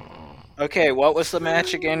 Okay, what was the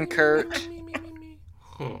match again, Kurt?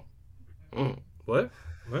 What?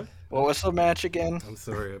 What was the match again? I'm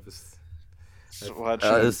sorry, I was watching.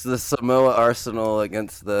 It's the Samoa Arsenal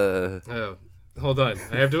against the... Oh, hold on.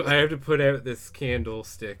 I have to put out this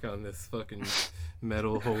candlestick on this fucking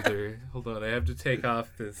metal holder. Hold on, I have to take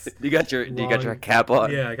off this. You got your cap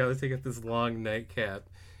on? Yeah, I gotta take off this long nightcap.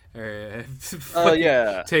 All right, I have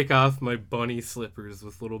to take off my bunny slippers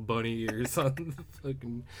with little bunny ears on the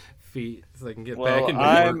fucking feet so I can get back into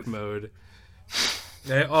work mode.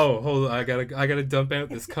 Hold on, I gotta dump out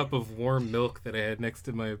this cup of warm milk that I had next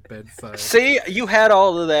to my bedside. See, you had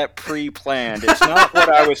all of that pre-planned. It's not what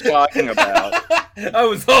I was talking about. I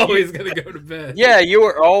was always gonna go to bed. Yeah, you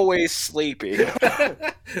were always sleepy.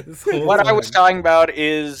 What I was talking about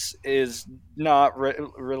is not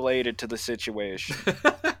related to the situation.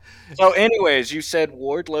 So, anyways, you said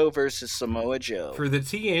Wardlow versus Samoa Joe. For the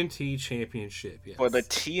TNT Championship, yes. For the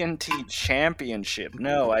TNT Championship.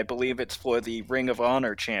 No, I believe it's for the Ring of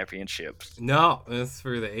Honor Championships. No, that's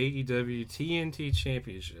for the AEW TNT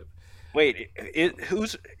Championship. Wait,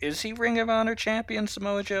 is he Ring of Honor champion,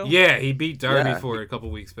 Samoa Joe? Yeah, he beat Darby for it a couple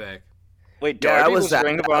weeks back. Wait, Darby was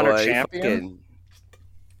Ring of Honor champion?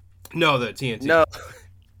 No, the TNT. No.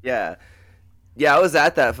 Yeah. Yeah, I was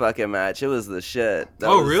at that fucking match. It was the shit. That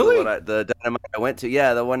was really? The Dynamite I went to.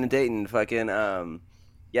 Yeah, the one in Dayton. Fucking,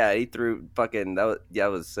 yeah, he threw fucking, it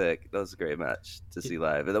was sick. That was a great match to see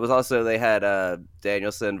live. And there was also, they had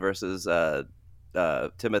Danielson versus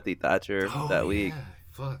Timothy Thatcher that week.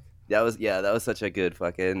 Fuck. That was such a good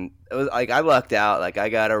fucking, it was like, I lucked out. Like, I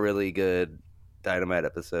got a really good Dynamite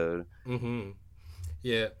episode. Mm-hmm.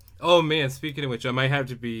 Yeah. Oh man, speaking of which, I might have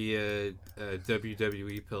to be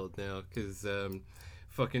WWE pilled now, because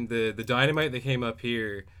fucking the Dynamite that came up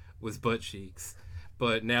here was butt cheeks,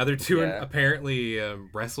 but now they're doing apparently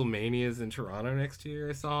WrestleManias in Toronto next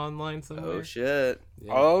year. I saw online somewhere. Oh shit!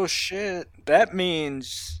 Yeah. Oh shit! That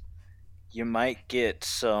means you might get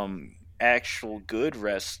some actual good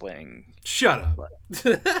wrestling. Shut up.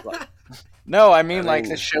 No, I mean like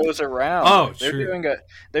the shows around. Oh,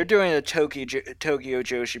 they're doing a Tokyo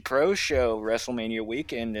Joshi Pro show WrestleMania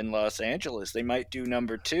weekend in Los Angeles. They might do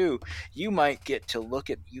number 2. You might get to look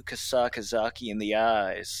at Yuka Sakazaki in the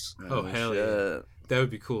eyes. Oh hell yeah. That would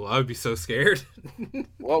be cool. I would be so scared.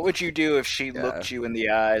 What would you do if she looked you in the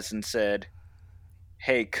eyes and said,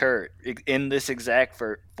 "Hey Kurt," in this exact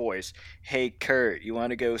voice, "Hey Kurt, you want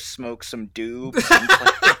to go smoke some doobs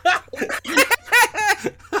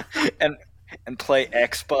and play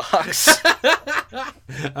Xbox?"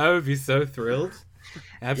 I would be so thrilled.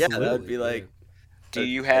 Absolutely. Yeah, that would be like, do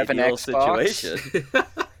you have an Xbox?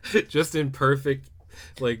 Situation. Just in perfect,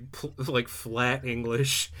 like flat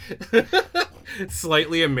English,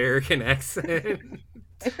 slightly American accent.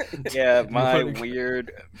 Yeah, my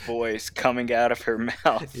weird voice coming out of her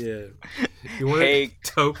mouth. Yeah. You want to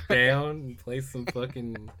toke down and play some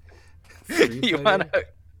fucking Street You Fighter?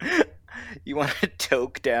 You want to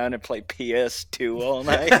toke down and play PS2 all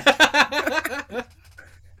night?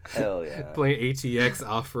 Hell yeah. Playing ATX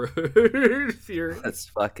off-road. Let's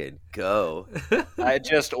fucking go. I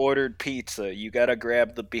just ordered pizza. You gotta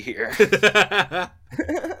grab the beer.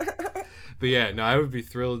 But yeah, no, I would be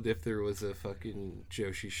thrilled if there was a fucking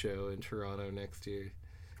Joshi show in Toronto next year.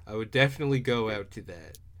 I would definitely go out to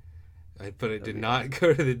that. But I did not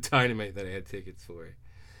go to the Dynamite that I had tickets for.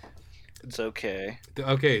 It's okay.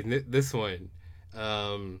 Okay, this one.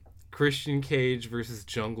 Christian Cage versus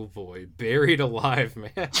Jungle Boy. Buried alive,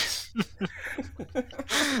 man.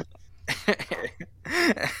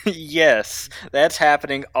 Yes, that's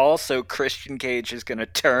happening. Also, Christian Cage is going to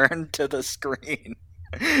turn to the screen,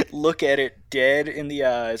 look at it dead in the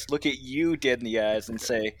eyes, look at you dead in the eyes, and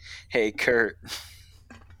say, "Hey, Kurt."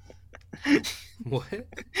 What?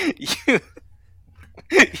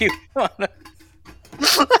 You wanna...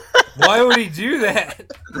 Why would he do that?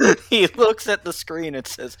 He looks at the screen and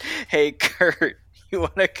says, "Hey, Kurt, you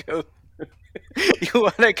wanna go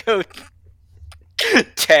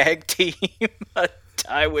tag team a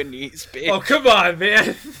Taiwanese bitch?" Oh, come on,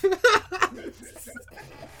 man.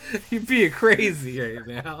 You're being crazy right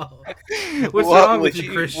now. What's wrong with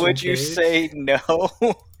you, Christian Would you Cage? say no?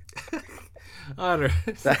 I don't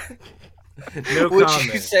know. No Would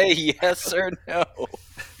comment. you say yes or no?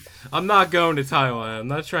 I'm not going to Taiwan. I'm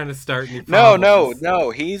not trying to start any problems.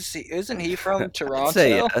 No. Isn't he from Toronto? I'd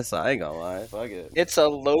say yes. I ain't gonna lie. Fuck it. It's a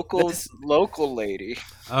local lady.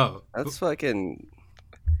 Oh, That's fucking.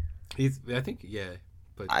 I think yeah.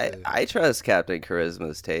 But I trust Captain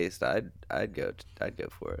Charisma's taste. I'd go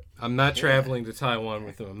for it. I'm not traveling to Taiwan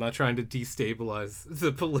with him. I'm not trying to destabilize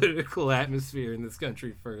the political atmosphere in this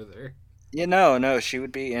country further. No, she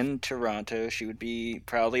would be in Toronto. She would be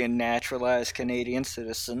probably a naturalized Canadian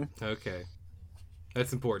citizen. Okay.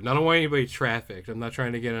 That's important. I don't want anybody trafficked. I'm not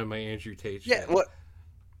trying to get on my Andrew Tate shit. Yeah, what?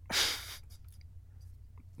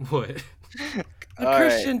 What? Would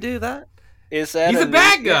Christian do that? Is that He's a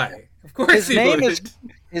bad guy. Of course he would.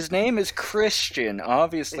 His name is Christian.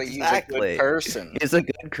 Obviously, Exactly. he's a good person. He's a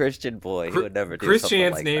good Christian boy. He would never do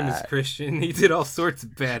Christian's something like name that. is Christian. He did all sorts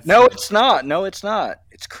of bad No, stuff. it's not. No, it's not.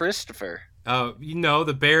 It's Christopher. Oh,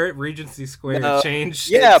 the Barrett Regency Square changed.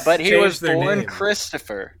 Yeah, but he changed was their born name.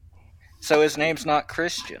 Christopher, so his name's not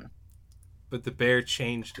Christian. But the Bear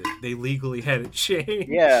changed it. They legally had it changed.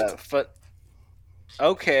 Yeah, but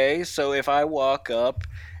okay. So if I walk up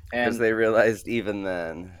Because and they realized even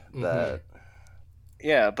then that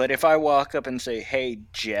Yeah, but if I walk up and say, "Hey,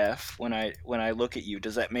 Jeff," when I look at you,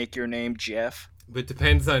 does that make your name Jeff? But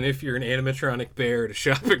depends on if you're an animatronic bear at a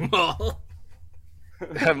shopping mall.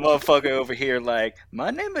 That motherfucker over here, like, my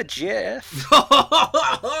name is Jeff.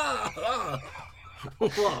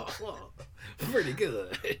 Pretty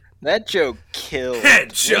good. That joke killed.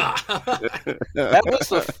 Headshot. That was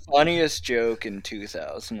the funniest joke in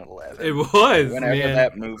 2011. It was, Whenever man.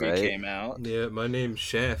 that movie Right? came out. Yeah, my name's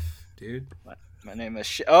Chef, dude. My name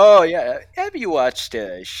is Oh, yeah. Have you watched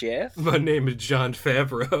Chef? My name is John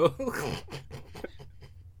Favreau.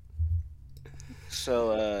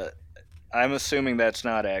 So, I'm assuming that's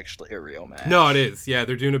not actually a real match. No, it is. Yeah,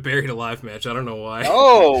 they're doing a buried alive match. I don't know why.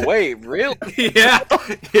 Oh, wait, really?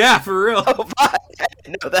 yeah, for real. Oh, fuck. I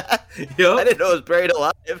didn't know that. I Yup. didn't know it was buried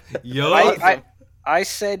alive. Yup. I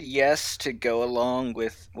said yes to go along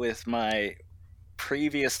with my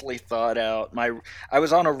previously thought out. I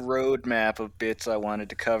was on a roadmap of bits I wanted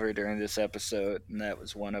to cover during this episode, and that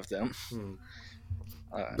was one of them.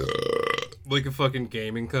 Like a fucking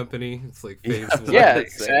gaming company. It's like phase one. Yeah, I'd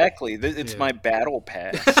say. exactly. It's Yeah. my battle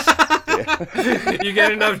pass. You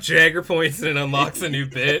get enough Jagger points and it unlocks a new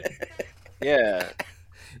bit. Yeah.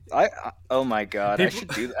 Oh my god, I should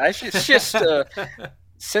do that. I should just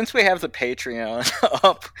since we have the Patreon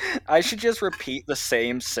up, I should just repeat the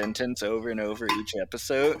same sentence over and over each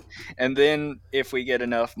episode, and then if we get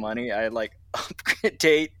enough money, I like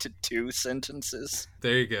upgrade to 2 sentences.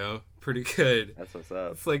 There you go. Pretty good. That's what's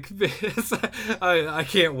up. It's like I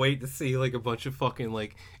can't wait to see like a bunch of fucking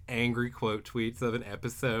like angry quote tweets of an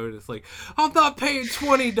episode. It's like, I'm not paying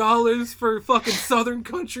 $20 for fucking Southern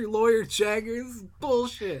Country Lawyer Jagger. This is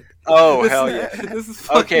bullshit. Oh, This hell is- yeah. This is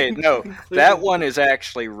Okay, fucking no, completely- that one is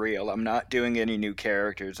actually real. I'm not doing any new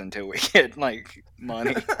characters until we get like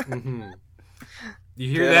money. Mhm. You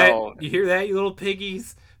hear Good that? old- You hear that, you little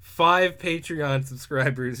piggies? 5 Patreon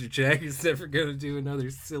subscribers, or Jagger's never gonna do another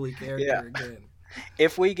silly character Yeah. again.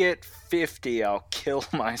 If we get 50, I'll kill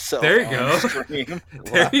myself. There you on go. stream.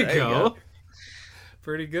 There you there you go. go.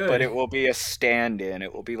 Pretty good. But it will be a stand-in.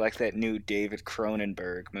 It will be like that new David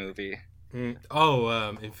Cronenberg movie.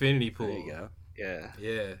 Infinity Pool. There you go. Yeah.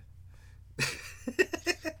 Yeah.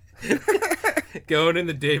 Going in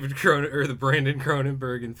the the Brandon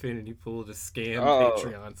Cronenberg Infinity Pool to scam Oh.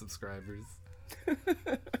 Patreon subscribers.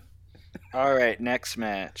 All right, next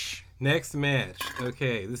match. Next match.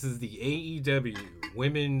 Okay, this is the AEW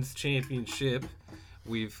Women's Championship.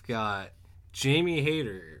 We've got Jamie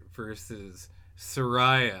Hayter versus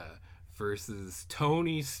Saraya versus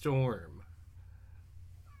Toni Storm.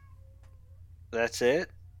 That's it?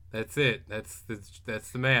 That's it. That's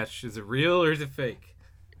the match. Is it real or is it fake?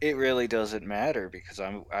 It really doesn't matter because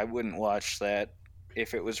I wouldn't watch that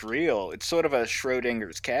if it was real. It's sort of a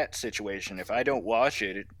Schrodinger's cat situation. If I don't watch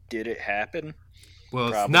it, did it happen? Well,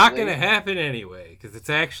 it's not Probably. going to happen anyway because it's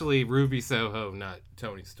actually Ruby Soho, not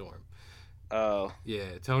Toni Storm. Oh,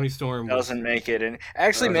 Yeah, Toni Storm was, doesn't make it. And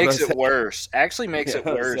actually I was makes gonna it worse. Actually makes Yeah, it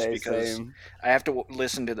I was worse saying because same. I have to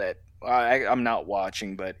listen to that. I'm not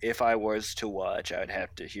watching, but if I was to watch, I'd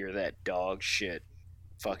have to hear that dog shit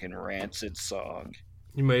fucking rancid song.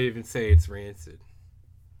 You might even say it's rancid.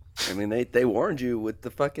 I mean, they warned you with the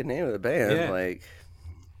fucking name of the band. Yeah. Like,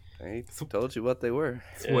 they told you what they were.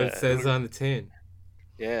 That's what it Yeah. says on the tin.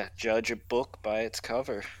 Yeah, judge a book by its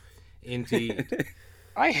cover. Indeed.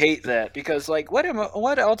 I hate that because, like, what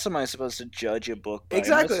else am I supposed to judge a book by?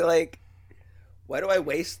 Exactly. Unless- Like, why do I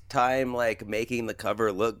waste time like making the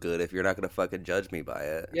cover look good if you're not gonna fucking judge me by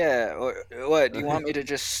it? Yeah, what? Do you want me to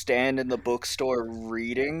just stand in the bookstore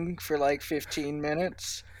reading for like 15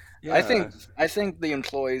 minutes? Yeah. I think the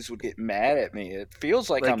employees would get mad at me. It feels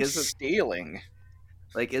like Like, I'm is it- stealing.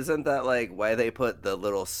 Like, isn't that like why they put the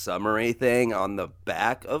little summary thing on the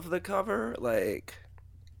back of the cover? Like,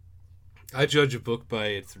 I judge a book by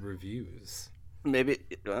its reviews. maybe.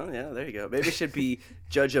 Well, yeah, there you go. Maybe it should be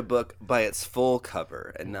judge a book by its full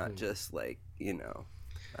cover and not just like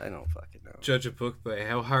I don't fucking know. Judge a book by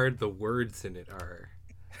how hard the words in it are.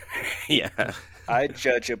 Yeah. I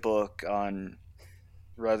judge a book on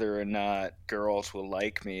whether or not girls will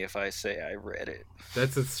like me if I say I read it.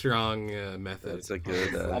 That's a strong method. That's a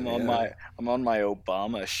good. I'm on my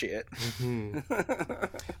Obama shit.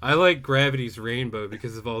 Mhm. I like Gravity's Rainbow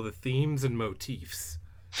because of all the themes and motifs.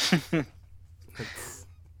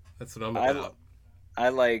 That's what I'm about. I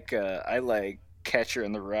like Catcher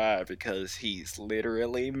in the Rye because he's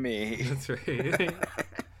literally me. That's right.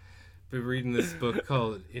 Been reading this book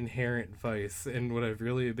called Inherent Vice, and what I've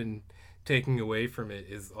really been taking away from it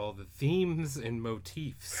is all the themes and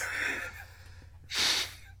motifs.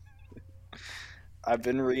 I've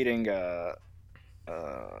been reading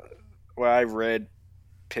I read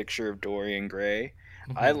picture of Dorian Gray.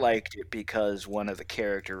 I liked it because one of the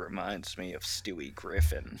character reminds me of Stewie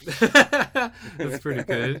Griffin. That's pretty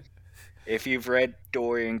good. If you've read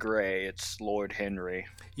Dorian Gray, it's Lord Henry.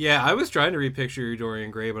 Yeah, I was trying to repicture Dorian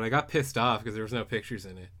Gray, but I got pissed off because there was no pictures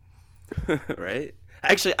in it. Right?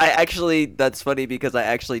 Actually, that's funny because I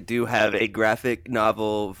actually do have a graphic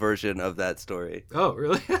novel version of that story. Oh,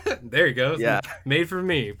 really? There you go. Yeah. Made for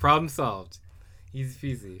me. Problem solved.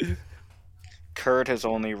 Easy peasy. Kurt has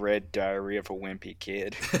only read Diary of a Wimpy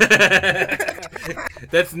Kid.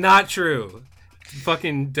 That's not true.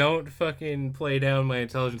 Don't fucking play down my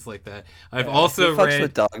intelligence like that. I've also he fucks read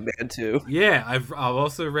with Dogman too. Yeah, I've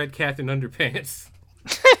also read Captain Underpants.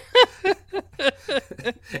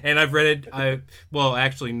 And I've read it. Well,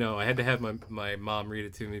 actually, no. I had to have my mom read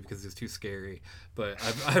it to me because it was too scary. But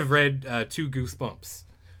I've read 2 Goosebumps.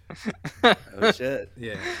 Oh shit!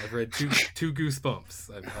 Yeah, I've read two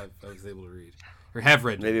Goosebumps. I was able to read or have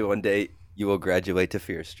read. Maybe one day you will graduate to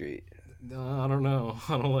Fear Street. I don't know.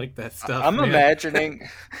 I don't like that stuff. I'm man.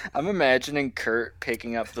 imagining Kurt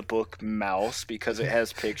picking up the book Mouse because it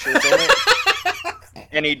has pictures in it,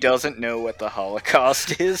 and he doesn't know what the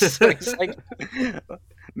Holocaust is. So he's like,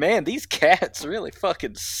 "Man, these cats really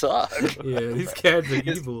fucking suck." Yeah, these cats are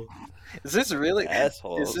evil. Is this really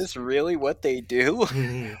assholes? Is this really what they do?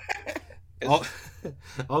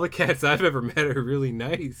 all the cats I've ever met are really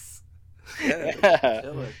nice.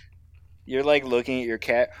 Yeah. You're like looking at your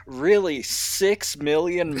cat. Really, 6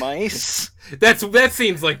 million mice? That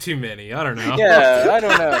seems like too many. I don't know. Yeah, I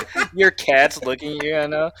don't know. Your cat's looking at you,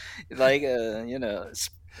 like the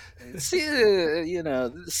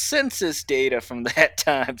census data from that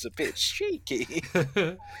time's a bit shaky.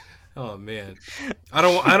 Oh man, I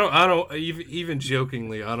don't even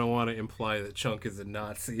jokingly. I don't want to imply that Chunk is a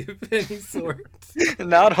Nazi of any sort.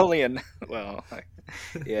 Not only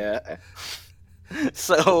yeah.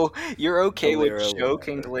 So you're okay with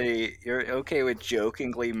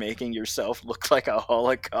jokingly making yourself look like a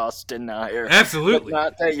Holocaust denier. Absolutely. But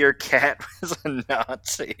not that your cat was a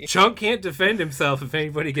Nazi. Chunk can't defend himself if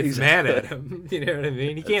anybody gets mad at him. You know what I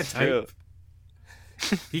mean? He can't type.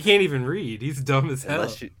 He can't even read. He's dumb as hell.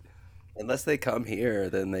 Unless they come here,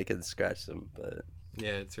 then they can scratch them. But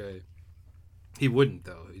yeah, that's right. He wouldn't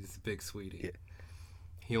though. He's a big sweetie. Yeah.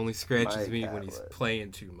 He only scratches me when he's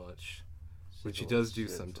playing too much. Which he does do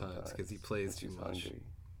sometimes because he plays too much.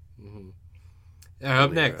 Mm-hmm.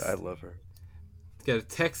 Up next, I love her. Got a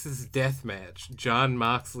Texas death match: John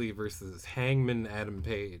Moxley versus Hangman Adam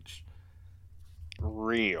Page.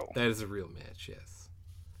 Real. That is a real match. Yes.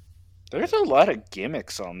 There's a lot of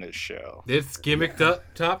gimmicks on this show. It's gimmicked up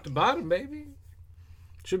top to bottom, baby.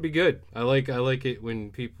 Should be good. I like it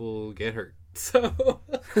when people get hurt. So,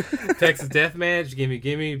 Texas Death Match,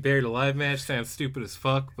 gimme, Buried Alive match. Sounds stupid as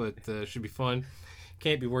fuck, but should be fun.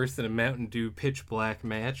 Can't be worse than a Mountain Dew Pitch Black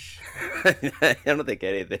match. I don't think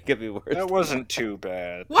anything could be worse. That wasn't too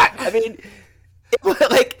bad. What? I mean,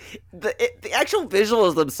 the actual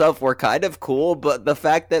visuals themselves were kind of cool, but the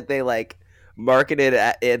fact that they marketed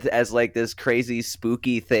it as this crazy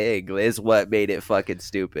spooky thing is what made it fucking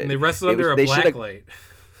stupid. And they wrestled under a black light.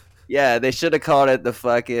 Yeah, they should have called it the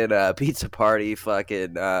fucking pizza party,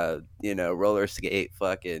 fucking roller skate,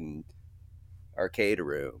 fucking arcade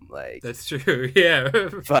room. That's true. Yeah.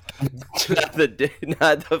 Not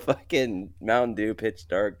the fucking Mountain Dew Pitch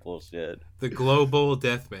Dark bullshit. The global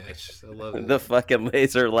death match. I love it. The fucking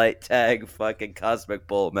laser light tag, fucking cosmic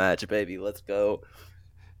bowl match, baby. Let's go.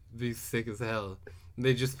 Be sick as hell.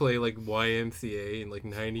 They just play YMCA and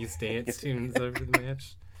 90s dance tunes over the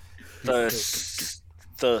match.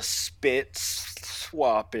 The spit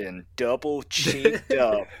swapping, double cheeked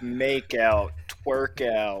up, make out, twerk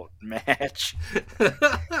out match.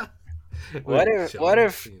 What's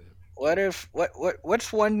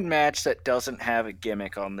one match that doesn't have a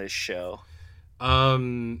gimmick on this show?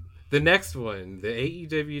 The next one, the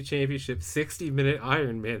AEW Championship 60-minute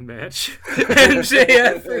Iron Man match.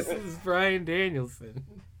 MJF versus Bryan Danielson.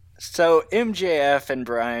 So MJF and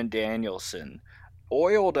Bryan Danielson.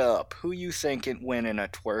 Oiled up. Who you think can win in a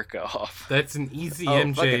twerk off? That's an easy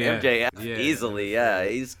MJF. MJF. Yeah, easily, yeah.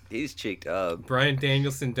 He's cheeked up. Bryan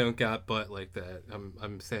Danielson don't got butt like that.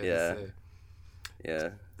 I'm sad to say.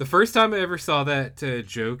 Yeah. The first time I ever saw that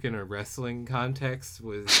joke in a wrestling context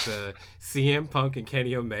was CM Punk and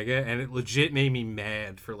Kenny Omega, and it legit made me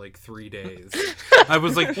mad for 3 days. I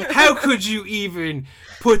was like, how could you even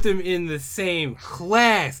put them in the same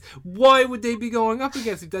class? Why would they be going up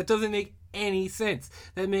against it? That doesn't make any sense.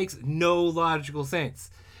 That makes no logical sense.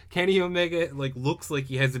 Kenny Omega looks like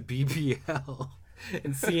he has a BBL.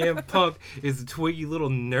 And CM Punk is a twiggy little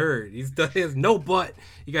nerd. He has no butt.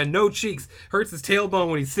 He got no cheeks. Hurts his tailbone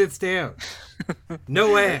when he sits down.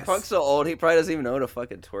 No ass. Punk's so old, he probably doesn't even know what a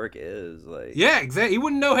fucking twerk is. Like, Yeah, exactly. He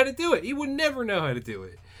wouldn't know how to do it. He would never know how to do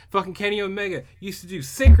it. Fucking Kenny Omega used to do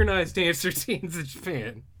synchronized dance routines in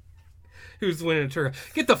Japan. Who's winning a tournament?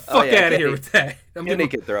 Get the fuck out of here with that. Kenny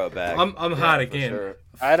could throw it back. I'm hot again. Sure.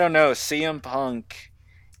 I don't know. CM Punk,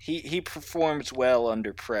 he performs well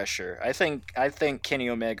under pressure. I think Kenny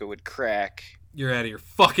Omega would crack. You're out of your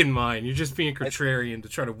fucking mind. You're just being contrarian to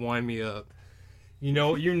try to wind me up. You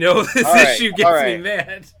know this issue gets me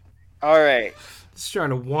mad. All right. Just trying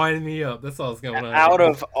to wind me up. That's all that's going on. Out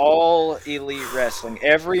of all Elite Wrestling,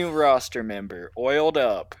 every roster member oiled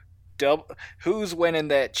up. Who's winning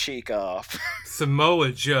that cheek off?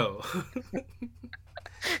 Samoa Joe.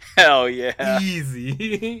 Hell yeah.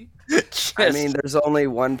 Easy. I mean, there's only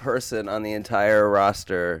one person on the entire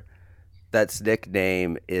roster that's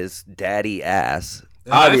nickname is Daddy Ass.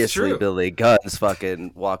 Obviously, true. Billy Gunn's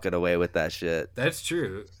fucking walking away with that shit. That's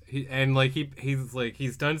true. He's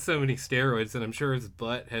done so many steroids, and I'm sure his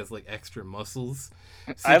butt has like extra muscles.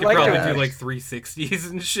 So he could probably do like 360s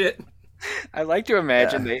and shit. I like to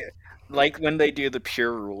imagine like when they do the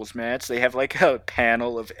Pure Rules match, they have like a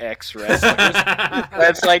panel of ex-wrestlers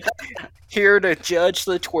that's like here to judge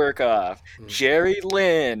the twerk off. Jerry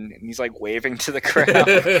Lynn, and he's like waving to the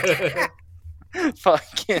crowd.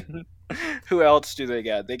 Fucking, who else do they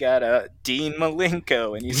got? They got Dean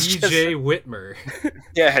Malenko, and he's BJ Whitmer.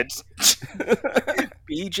 Yeah, it's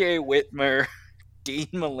BJ Whitmer, Dean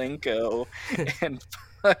Malenko, and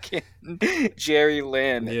fucking Jerry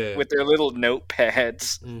Lynn with their little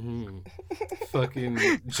notepads. Mm-hmm.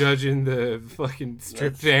 Fucking judging the fucking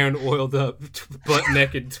stripped down, oiled up, butt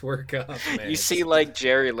naked twerk off, man. You see like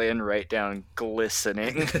Jerry Lynn right down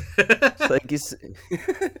glistening. It's like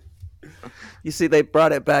you see they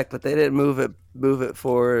brought it back, but they didn't move it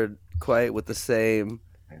forward quite with the same,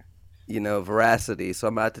 veracity. So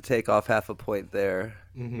I'm about to take off half a point there.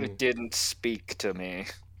 Mm-hmm. It didn't speak to me.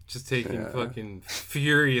 Just taking fucking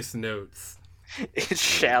furious notes. It's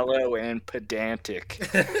shallow and pedantic.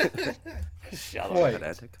 Shallow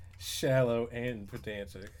and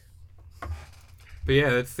pedantic. But yeah,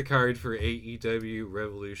 that's the card for AEW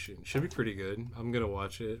Revolution. Should be pretty good. I'm gonna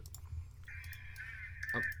watch it.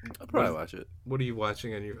 I'll probably watch it. What are you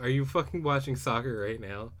watching on your? Are you fucking watching soccer right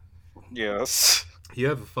now? Yes. You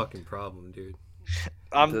have a fucking problem, dude.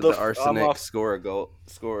 The Arsenic score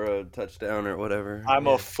a touchdown or whatever. I'm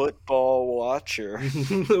a football watcher.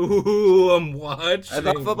 Ooh, I'm watching. I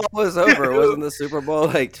thought football was over. Wasn't the Super Bowl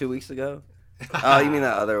like 2 weeks ago? Oh, you mean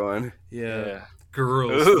that other one? Yeah.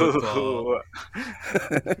 Girls football.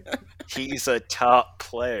 He's a top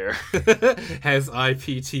player. Has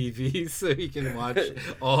IPTV so he can watch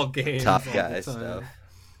all games. Top all guy the time. stuff.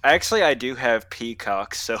 Actually, I do have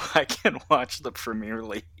Peacock, so I can watch the Premier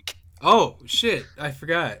League. Oh, shit. I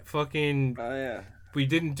forgot. Fucking... Oh, yeah. We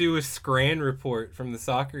didn't do a Scran report from the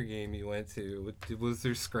soccer game you went to. Was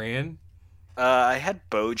there Scran? I had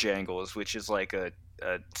Bojangles, which is like a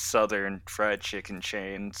southern fried chicken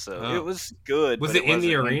chain, so it was good. Was it in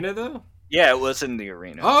the arena, though? Yeah, it was in the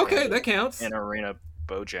arena. Oh, okay, that counts. In arena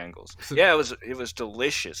Bojangles. Yeah, it was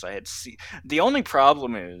delicious. The only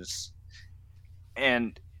problem is,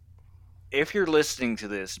 and if you're listening to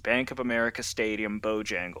this, Bank of America Stadium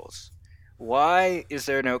Bojangles, why is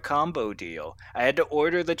there no combo deal? I had to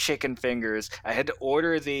order the chicken fingers, I had to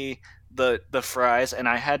order the fries, and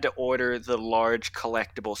I had to order the large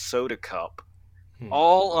collectible soda cup,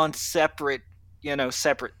 all on separate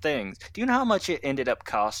things. Do you know how much it ended up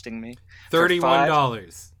costing me?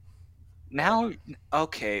 $31. Now,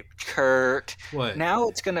 okay, Kurt. What? Now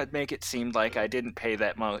it's gonna make it seem like I didn't pay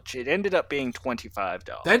that much. It ended up being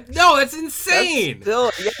 $25. That's insane.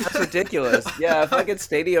 That's ridiculous. Yeah, fucking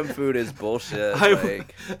stadium food is bullshit.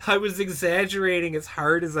 I was exaggerating as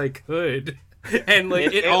hard as I could, and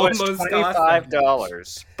it almost was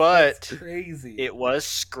 $25, but that's crazy. It was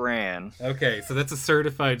Scran. Okay, so that's a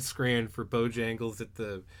certified Scran for Bojangles at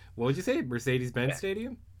the what would you say, Mercedes-Benz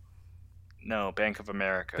Stadium? No, Bank of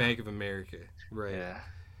America. Bank of America, right? Yeah.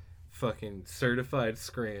 Fucking certified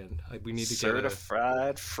Scran. We need to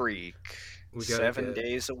certified freak. 7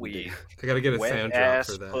 days a week. I gotta get a wet sound ass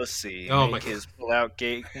drop for that. Pussy. Oh make my his pull-out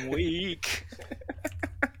gate weak.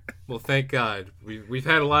 Well, thank God. We've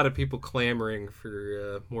had a lot of people clamoring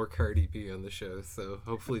for more Cardi B on the show, so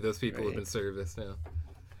hopefully those people have been serviced now.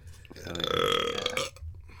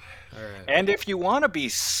 All right. And if you want to be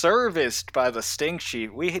serviced by the Stink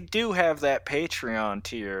Sheet, we do have that Patreon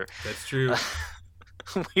tier. That's true.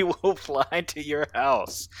 We will fly to your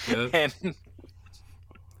house. Yep. And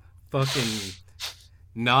fucking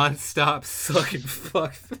non-stop sucking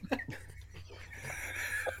fuck.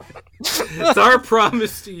 It's our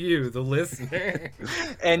promise to you, the listener.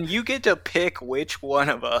 And you get to pick which one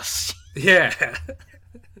of us. Yeah.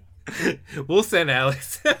 We'll send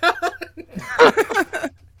Alex.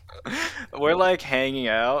 We're like hanging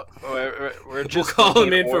out. We're just We'll call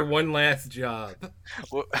him in for one last job.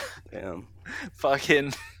 Damn.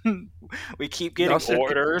 Fucking, we keep getting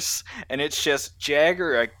orders, and it's just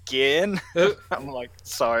Jagger again. I'm like,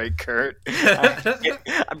 sorry, Kurt.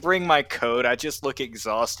 I bring my coat. I just look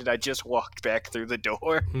exhausted. I just walked back through the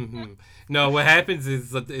door. Mm-hmm. No, what happens is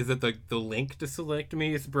that the link to select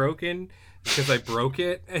me is broken because I broke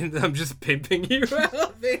it, and I'm just pimping you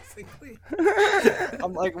out, basically.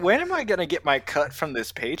 I'm like, when am I gonna get my cut from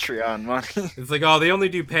this Patreon money? It's like, oh, they only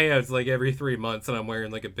do payouts like every 3 months, and I'm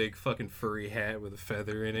wearing like a big fucking furry hat with a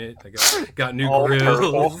feather in it. I got new All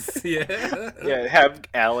grills. purple. Yeah. Yeah, have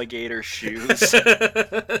alligator shoes.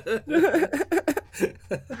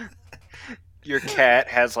 Your cat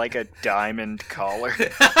has like a diamond collar.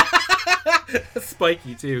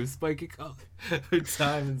 Spiky too, spiky collar with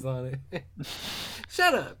diamonds on it.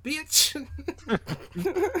 Shut up, bitch.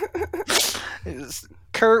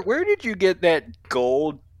 Kurt, where did you get that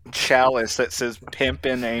gold chalice that says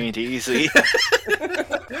 "Pimpin' ain't easy"?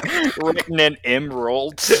 Written in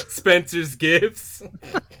emeralds. Spencer's Gifts.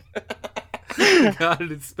 Got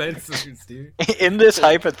it at Spencer's, dude. In this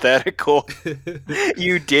hypothetical,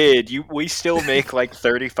 you did. We still make like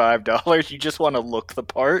 $35. You just want to look the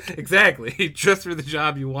part. Exactly. Just for the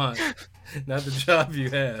job you want, not the job you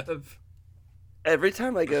have. Every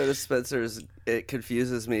time I go to Spencer's, it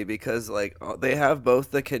confuses me because like they have both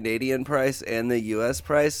the Canadian price and the U.S.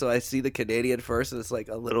 price. So I see the Canadian first, and it's like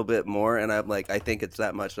a little bit more, and I'm like, I think it's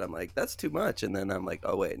that much. And I'm like, that's too much. And then I'm like,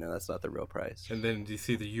 oh wait, no, that's not the real price. And then you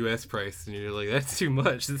see the U.S. price, and you're like, that's too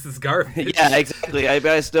much. This is garbage. Yeah, exactly.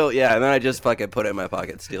 I still, yeah, and then I just fucking put it in my pocket,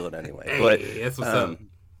 and steal it anyway. Hey, but that's what's up.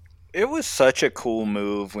 It was such a cool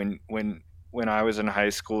move when I was in high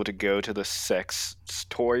school to go to the sex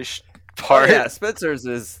toy part. Oh, yeah, Spencer's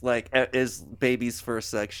is like is baby's first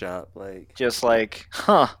sex shop. Like, just like,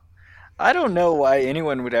 I don't know why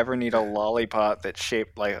anyone would ever need a lollipop that's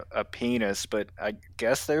shaped like a penis, but I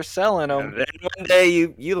guess they're selling them. and then one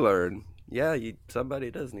day you learn. Yeah,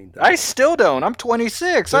 somebody does need that. I still don't. I'm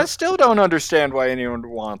 26. I still don't understand why anyone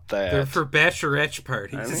would want that. They're for bachorette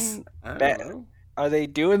parties. I mean, I don't know. Are they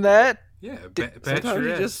doing that? Yeah, Sometimes you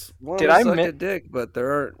bachelorette. just want Did to I suck mi- a dick, but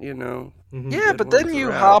there aren't, Mhm. Yeah, good but then ones you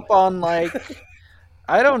around. hop on like,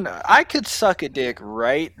 I don't know. I could suck a dick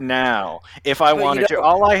right now if I But you wanted to. don't-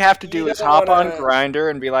 All I have to do you is don't hop on wanna-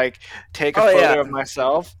 Grindr and be like, take a Oh, photo yeah. of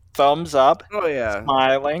myself, thumbs up, Oh yeah.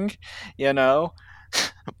 smiling,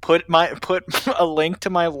 put a link to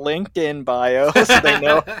my LinkedIn bio so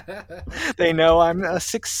they know I'm a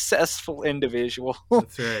successful individual.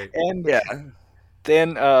 That's right. And Yeah.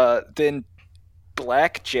 then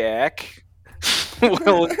Blackjack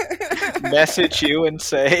will message you and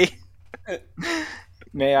say,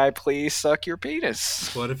 "May I please suck your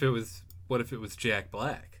penis?" What if it was Jack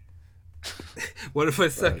Black? What if I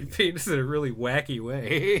suck your penis in a really wacky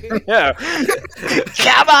way? Yeah,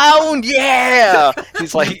 come on, yeah.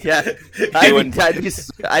 He's like, Yeah,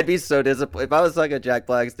 I'd be so disappointed if I was like a Jack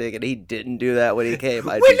Black's dick and he didn't do that when he came.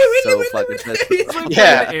 I'd be so fucking pissed. He's like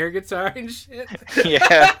Yeah. playing the air guitar and shit.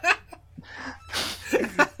 yeah.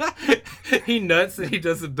 He nuts and he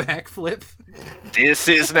does a backflip. This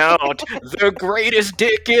is not the greatest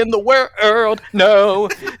dick in the world. No,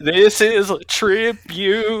 this is a tribute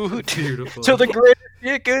Beautiful. to the greatest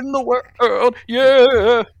dick in the world.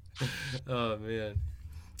 Yeah. Oh man.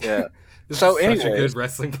 Yeah. This So is such a anyways. good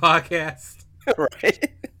wrestling podcast.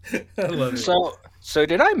 Right? I love it. So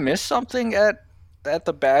did I miss something at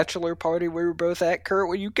the bachelor party we were both at, Kurt?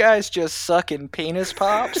 Were you guys just sucking penis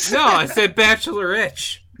pops? No, I said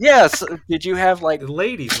bachelorette. Yes. Did you have like The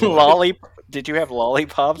ladies. Did you have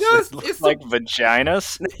lollipops No, that it's looked like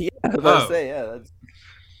vaginas? Yeah, I was about Oh. to say, yeah. That's,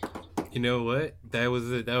 You know what? That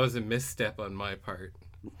was a misstep on my part.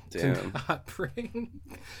 damn. To not bring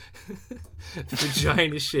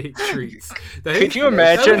vagina-shaped treats. Could you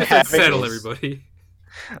imagine having settle these- everybody?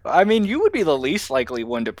 I mean, you would be the least likely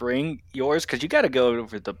one to bring yours because you got to go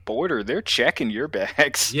over the border. They're checking your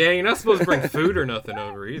bags. Yeah, you're not supposed to bring food or nothing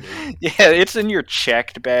over either. Yeah, it's in your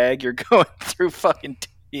checked bag. You're going through fucking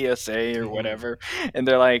TSA or whatever, and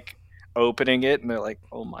they're like opening it, and they're like,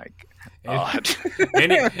 "Oh my god!"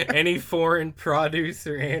 Any foreign produce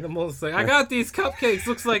or animals, like I got these cupcakes.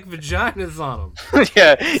 Looks like vaginas on them.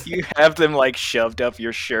 Yeah, you have them like shoved up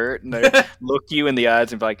your shirt, and they look you in the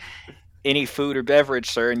eyes and be like, any food or beverage,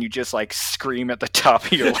 sir, and you just like scream at the top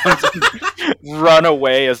of your lungs and run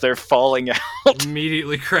away as they're falling out.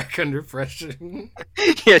 Immediately crack under pressure.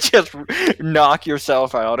 Yeah, just knock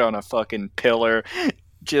yourself out on a fucking pillar.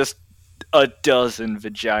 Just a dozen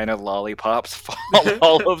vagina lollipops fall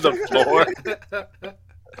all over the floor.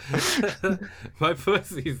 My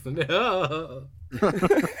pussy's no.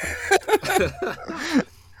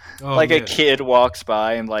 Oh, Like man. a kid walks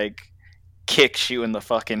by and like kicks you in the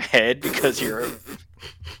fucking head because you're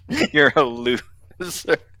a loser.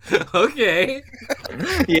 Okay.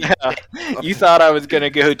 Yeah, you thought I was gonna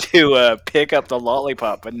go to pick up the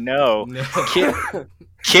lollipop, but no. No.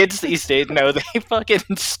 Kids these days, no, they fucking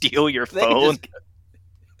steal your They phone.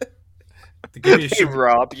 Give me a They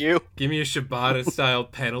rob you. Give me a Shibata style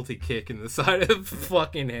penalty kick in the side of the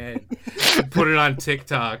fucking head. Put it on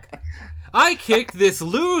TikTok. I kicked this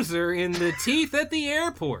loser in the teeth at the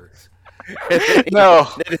airport. No.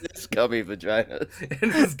 It's gummy vaginas.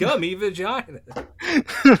 And his gummy vagina.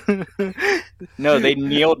 No, they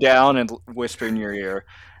kneel down and whisper in your ear,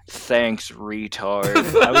 "Thanks, retard."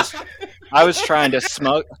 I was trying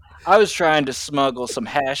to smuggle some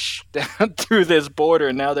hash down through this border,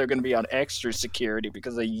 and now they're going to be on extra security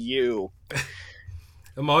because of you.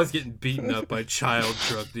 I'm always getting beaten up by child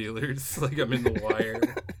drug dealers. Like I'm in The Wire.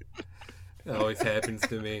 That always happens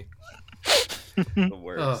to me. The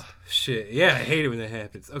worst. Oh, shit. Yeah, I hate it when that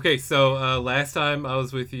happens. Okay, so last time I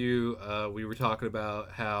was with you, we were talking about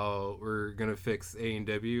how we're going to fix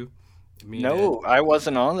A&W. No, I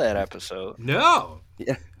wasn't on that episode. No!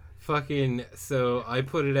 Yeah. Fucking, so I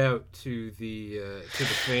put it out to the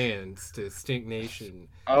fans, to Stink Nation.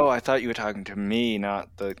 Oh, I thought you were talking to me, not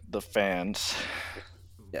the fans.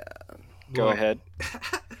 Yeah. Go Well, ahead.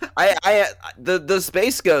 The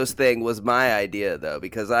Space Ghost thing was my idea though,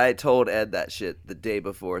 because I told Ed that shit the day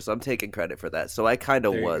before, so I'm taking credit for that. So I kind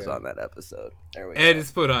of There you was go. on that episode. There we Ed go.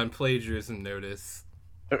 is put on plagiarism notice.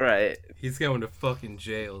 Right. He's going to fucking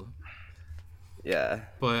jail. Yeah.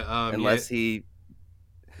 But, Unless he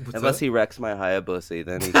Unless he wrecks my Hayabusa,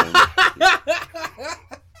 then he can.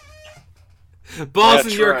 Balls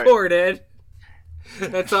That's in your right. court, Ed.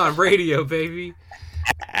 That's on radio, baby.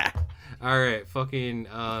 All right, fucking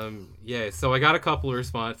yeah. So I got a couple of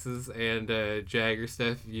responses, and Jagger,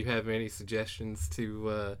 Steph, if you have any suggestions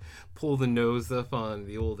to pull the nose up on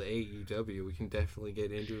the old AEW, we can definitely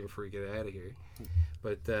get into it before we get out of here.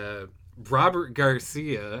 But Robert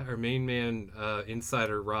Garcia, our main man,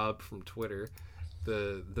 Insider Rob from Twitter,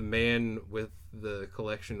 the man with the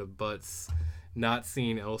collection of butts not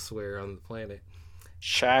seen elsewhere on the planet.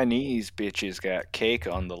 Chinese bitches got cake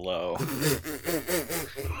on the low.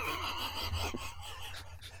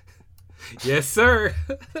 Yes, sir.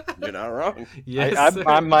 You're not wrong. Yes, sir.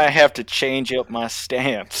 I might have to change up my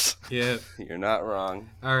stance. Yeah. You're not wrong.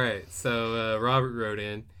 All right. So Robert wrote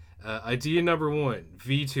in idea number 1: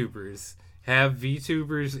 VTubers. Have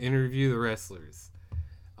VTubers interview the wrestlers.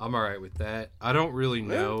 I'm all right with that. I don't really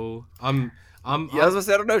know. Yeah, I was gonna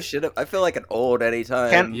say, I don't know shit. I feel like an old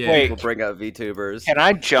anytime wait. people bring up VTubers. Can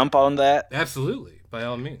I jump on that? Absolutely, by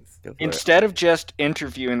all means. Go for it. Instead of just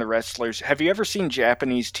interviewing the wrestlers, have you ever seen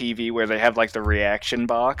Japanese TV where they have like the reaction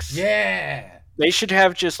box? Yeah. They should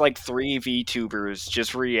have just like 3 VTubers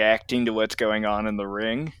just reacting to what's going on in the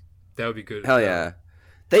ring. That would be good. Hell yeah.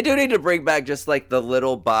 They do need to bring back just like the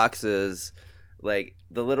little boxes, like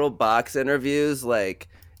the little box interviews, like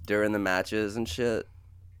during the matches and shit.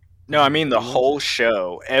 No, I mean the whole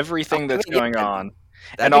show, everything that's yeah. going on,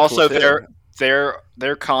 That'd and be also cool, too.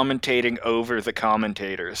 they're commentating over the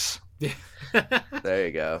commentators, There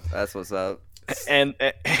you go. That's what's up. and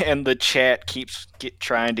the chat keeps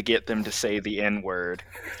trying to get them to say the N-word,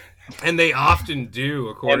 And they often do,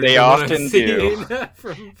 according And they to what often I'm do. seeing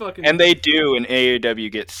from fucking. and they do, and AEW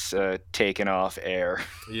gets taken off air.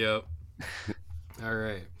 Yep. All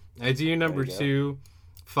right. Idea number There you 2: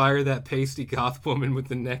 fire that pasty goth woman with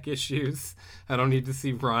the neck issues. I don't need to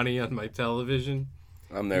see Ronnie on my television.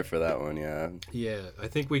 I'm there for that one, yeah. Yeah, I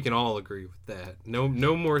think we can all agree with that. No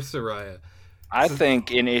more Soraya. I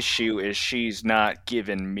think an issue is she's not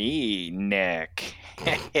giving me neck.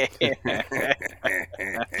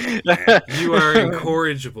 You are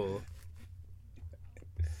incorrigible.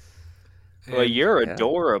 Well, you're Yeah.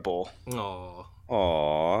 adorable. Aw,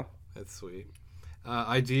 Aww. that's sweet.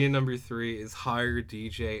 Idea number 3 is hire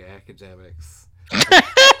DJ academics.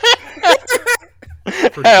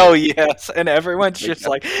 Hell yes, and everyone's just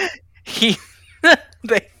like he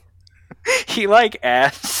like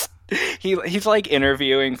asked. He's like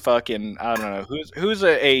interviewing fucking I don't know who's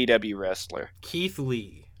a AEW wrestler. Keith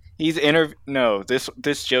Lee. No,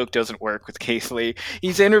 this joke doesn't work with Keith Lee.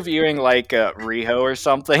 He's interviewing like Riho or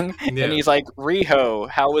something, Yeah. and he's like, "Riho,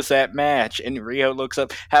 how was that match?" And Riho looks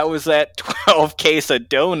up, "How was that 12 case of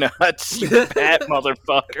donuts, you fat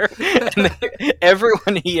motherfucker?" And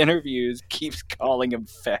everyone he interviews keeps calling him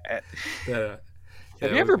fat.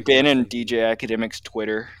 Have you ever been in DJ Academic's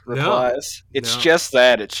Twitter replies? It's just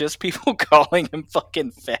that. It's just people calling him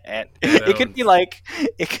fucking fat. It could be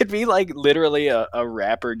like literally a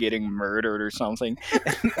rapper getting murdered or something.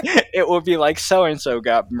 It would be like so and so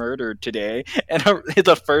got murdered today, and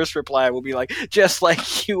the first reply will be like, just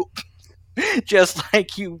like you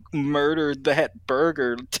murdered that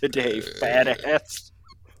burger today, fat ass.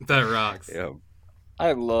 That rocks. Yeah.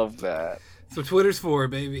 I love that. So Twitter's for,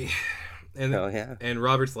 baby. And, Hell yeah. And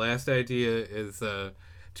Robert's last idea is, to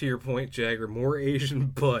your point, Jagger, more Asian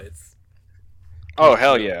butts. Oh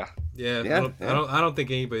hell yeah! Yeah, I don't think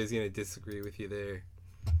anybody's gonna disagree with you there.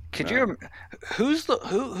 Could you? Who's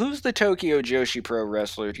the Tokyo Joshi Pro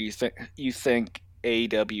wrestler? Do you think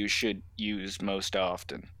AEW should use most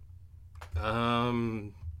often? I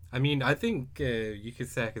mean, I think Yuka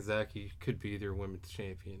Sakazaki could be their women's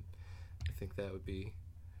champion. I think that would be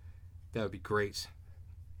great.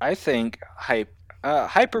 I think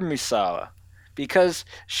Hyper Misawa, because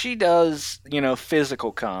she does,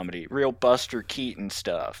 physical comedy, real Buster Keaton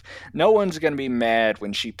stuff. No one's going to be mad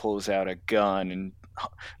when she pulls out a gun and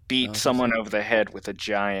beats someone over the head with a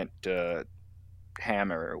giant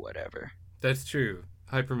hammer or whatever. That's true.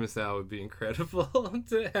 Hyper Misawa would be incredible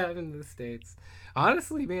to have in the States.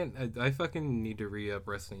 Honestly, man, I fucking need to re-up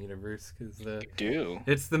Wrestling Universe because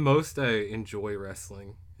it's the most I enjoy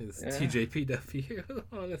wrestling is TJPW,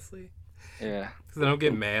 honestly. Yeah. Because I don't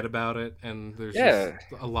get mad about it, and there's just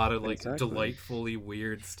a lot of delightfully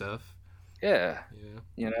weird stuff. Yeah.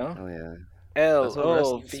 Yeah. Oh yeah. L That's what O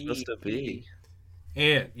wrestling's V supposed to be.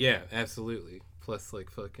 And yeah, absolutely. Plus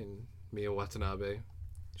fucking Mia Watanabe.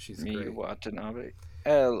 She's great. Mia Watanabe.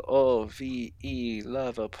 LOVE,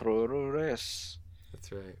 Lava Progress.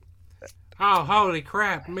 That's right. Oh, holy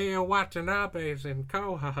crap. Mia Watanabe's in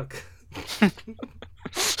Kohawk.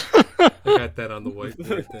 I got that on the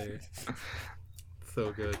whiteboard there.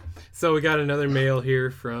 So good. So we got another mail here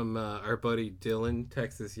from our buddy Dylan,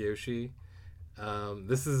 Texas Yoshi.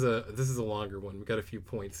 This is a longer one. We got a few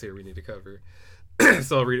points here we need to cover.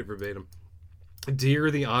 So I'll read it verbatim. Dear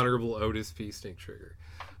the Honorable Otis P. Stink Trigger,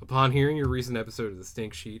 upon hearing your recent episode of the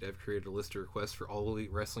Stink Sheet, I've created a list of requests for All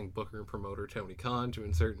Elite Wrestling booker and promoter Tony Khan to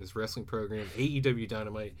insert in his wrestling program AEW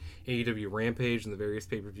Dynamite, AEW Rampage, and the various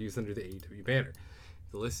pay-per-views under the AEW banner.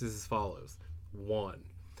 The list is as follows. 1.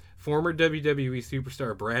 Former WWE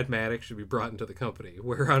superstar Brad Maddox should be brought into the company,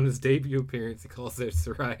 where on his debut appearance he calls out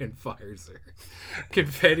Saraya and fires her.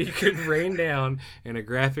 Confetti could rain down, and a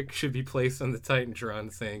graphic should be placed on the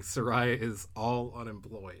Titantron saying Saraya is all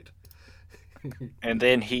unemployed. And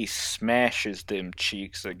then he smashes them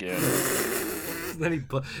cheeks again.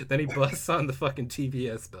 then he busts on the fucking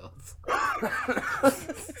TBS belts.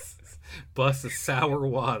 Busts a sour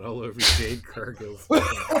wad all over Jade Cargill's.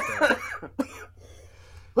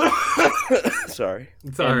 Sorry.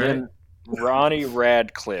 It's all right. Then Ronnie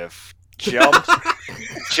Radcliffe jumps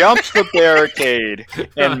the barricade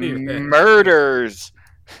and murders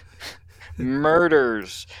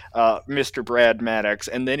Mr. Brad Maddox,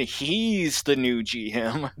 and then he's the new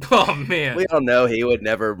GM. Oh man, we all know he would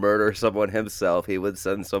never murder someone himself. He would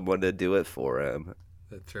send someone to do it for him.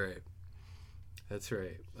 That's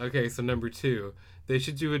right. Okay, so number 2. They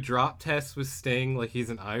should do a drop test with Sting like he's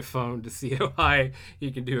an iPhone to see how high he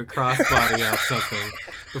can do a crossbody off something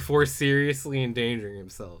before seriously endangering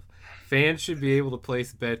himself. Fans should be able to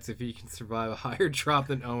place bets if he can survive a higher drop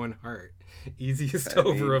than Owen Hart. Easiest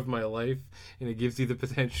over of my life, and it gives you the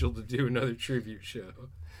potential to do another tribute show.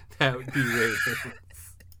 That would be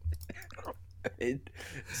great.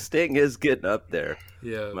 Sting is getting up there.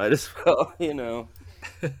 Yeah. Might as well,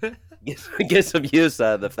 get some use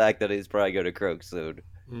out of the fact that he's probably going to croak soon.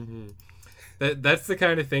 Mm-hmm. That's the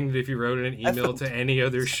kind of thing that if you wrote an email to any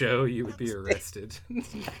other show, you would be arrested.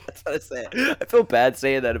 That's what I say. I feel bad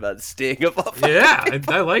saying that about Sting. Yeah,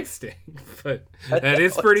 I like Sting, but that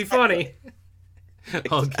is pretty funny.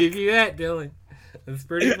 I'll give you that, Dylan. That's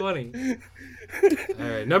pretty funny. All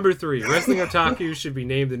right, number 3. Wrestling Otaku should be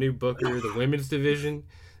named the new booker of the women's division.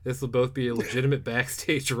 This will both be a legitimate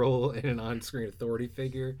backstage role and an on-screen authority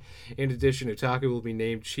figure. In addition, Otaku will be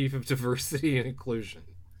named Chief of Diversity and Inclusion.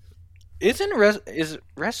 Is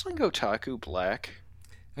Wrestling Otaku black?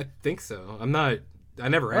 I think so. I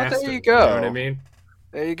never asked there him, you go. You know what I mean?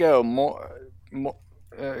 There you go. More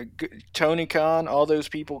Tony Khan, all those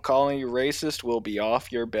people calling you racist will be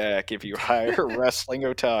off your back if you hire Wrestling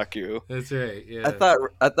Otaku. That's right. Yeah. I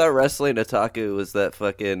thought Wrestling Otaku was that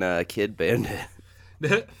fucking Kid Bandit.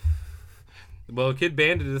 Well, Kid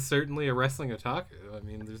Bandit is certainly a wrestling otaku. I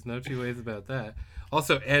mean, there's no two ways about that.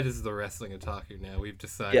 Also, Ed is the wrestling otaku now. We've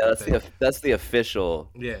decided. Yeah, that's the official.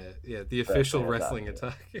 Yeah, the official wrestling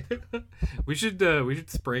otaku. we should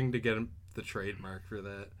spring to get him the trademark for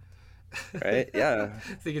that. Right? Yeah.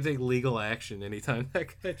 So you can take legal action anytime that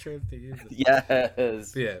guy tries to use it.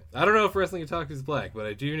 Yes. Yeah, I don't know if Wrestling Otaku is black, but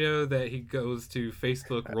I do know that he goes to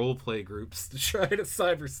Facebook roleplay groups to try to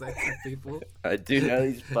cybersex people. I do know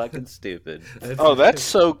he's fucking stupid. That's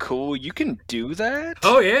so cool. You can do that?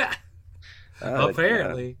 Oh, yeah. Oh,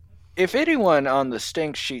 Apparently. If anyone on the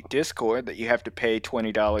Stink Sheet Discord that you have to pay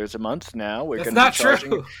 $20 a month now, we're That's going to be not charging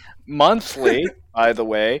true. monthly, by the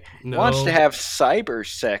way, No. wants to have cyber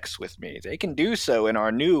sex with me, they can do so in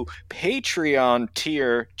our new Patreon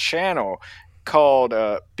tier channel called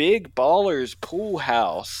Big Ballers Pool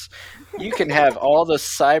House. You can have all the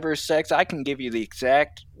cyber sex. I can give you the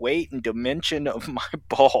exact weight and dimension of my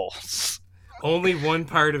balls. Only one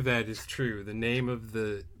part of that is true. The name of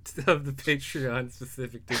the Patreon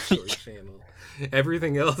specific Discord channel.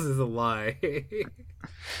 Everything else is a lie.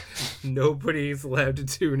 Nobody's allowed to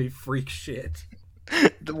do any freak shit.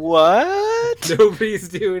 What? Nobody's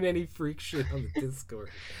doing any freak shit on the Discord.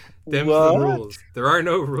 Them's What? the rules. There are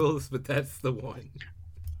no rules, but that's the one.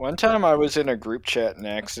 One time I was in a group chat and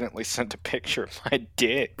accidentally sent a picture of my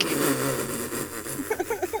dick.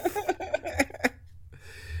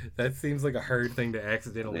 That seems like a hard thing to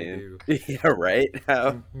accidentally do. Yeah, right?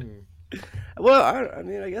 How? Mhm. Well, I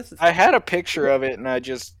mean, I guess it's... I had a picture of it and I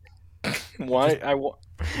just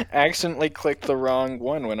accidentally clicked the wrong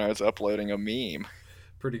one when I was uploading a meme.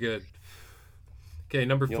 Pretty good. Okay,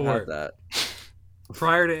 number You'll 4. have that.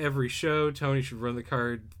 Prior to every show, Tony should run the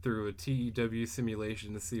card through a TEW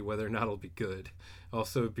simulation to see whether or not it'll be good.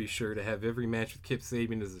 Also, be sure to have every match with Kip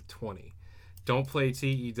Sabian as a 20. Don't play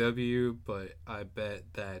TEW, but I bet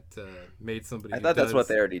that made somebody. I who thought that's does- what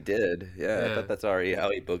they already did. Yeah, Yeah. I thought that's already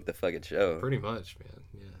how he booked the fucking show. Pretty much, man.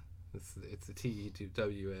 Yeah, it's a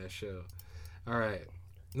TEW ass show. All right,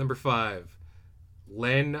 number 5.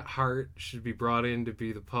 Len Hart should be brought in to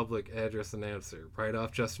be the public address announcer. Write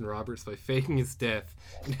off Justin Roberts by faking his death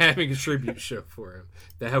and having a tribute show for him.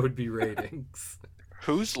 That would be ratings.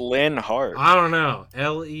 Who's Lynn Hart? I don't know.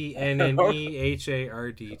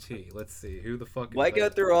 LENNEHARDT. Let's see. Who the fuck is Why that? go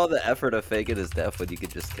through all the effort of faking his death when you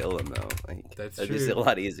could just kill him, though? Like, That's that'd be true. a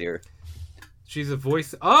lot easier. She's a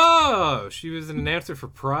voice. Oh, she was an announcer for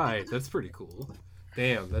Pride. That's pretty cool.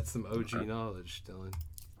 Damn, that's some OG knowledge, Dylan.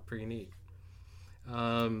 Pretty neat.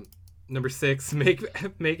 Number 6,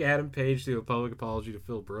 make Adam Page do a public apology to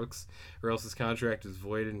Phil Brooks, or else his contract is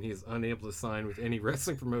voided and he is unable to sign with any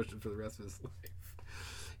wrestling promotion for the rest of his life.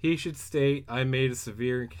 He should state, I made a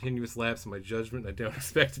severe and continuous lapse in my judgment. I don't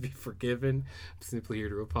expect to be forgiven. I'm simply here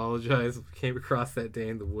to apologize. What came across that day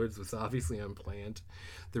in the woods was obviously unplanned.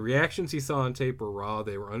 The reactions he saw on tape were raw.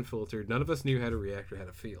 They were unfiltered. None of us knew how to react or how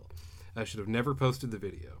to feel. I should have never posted the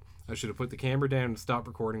video. I should have put the camera down and stopped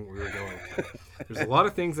recording what we were going through. There's a lot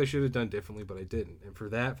of things I should have done differently, but I didn't. And for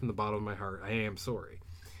that, from the bottom of my heart, I am sorry.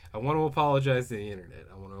 I want to apologize to the internet.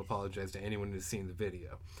 I want to apologize to anyone who's seen the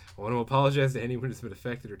video. I want to apologize to anyone who's been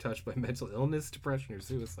affected or touched by mental illness, depression, or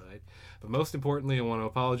suicide. But most importantly, I want to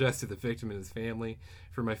apologize to the victim and his family.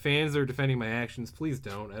 For my fans that are defending my actions, please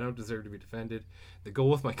don't. I don't deserve to be defended. The goal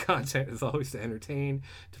with my content is always to entertain,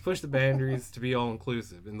 to push the boundaries, to be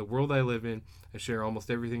all-inclusive. In the world I live in, I share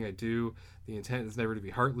almost everything I do. The intent is never to be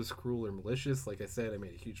heartless, cruel, or malicious. Like I said, I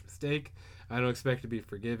made a huge mistake. I don't expect to be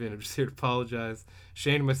forgiven. I'm just here to apologize.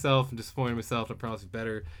 Ashamed of myself and disappointed myself. I promise you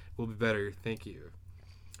better. We'll be better. Thank you.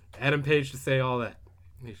 Adam Page to say all that.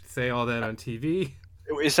 He should say all that on TV.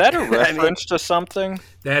 Is that a reference to something?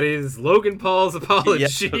 That is Logan Paul's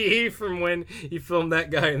apology from when he filmed that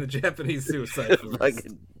guy in the Japanese suicide force.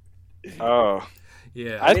 Fucking- Oh.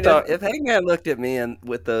 Yeah. I mean, thought- if Hangman looked at me and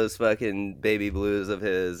with those fucking baby blues of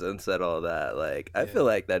his and said all that, like, I feel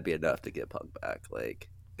like that'd be enough to get Punk back. Like,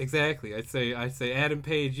 Exactly. I'd say Adam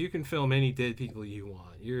Page, you can film any dead people you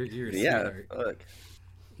want. You're a sweetheart. Look,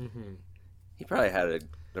 Mm-hmm. he probably had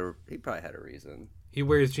a reason. He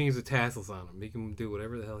wears jeans with tassels on them. He can do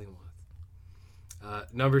whatever the hell he wants.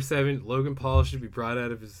 Number 7, Logan Paul should be bought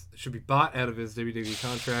out of his WWE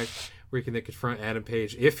contract, where he can then confront Adam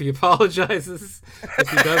Page if he apologizes. If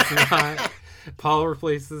he does not, Paul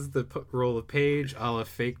replaces the role of Paige, a la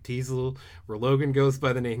fake Diesel, where Logan goes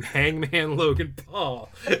by the name Hangman Logan Paul.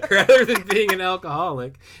 Rather than being an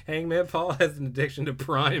alcoholic, Hangman Paul has an addiction to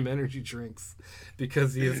Prime energy drinks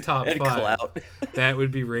because he is top And 5. clout. That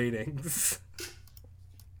would be ratings.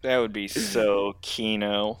 That would be so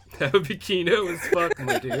Kino. That would be Kino as fuck,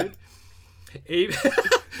 my dude.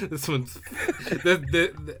 This one's...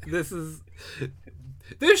 This is...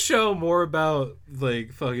 This show more about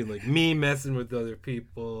like fucking like me messing with other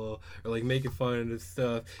people or like making fun of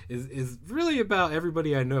stuff is really about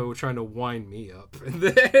everybody I know trying to wind me up. And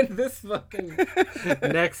then this fucking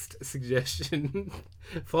next suggestion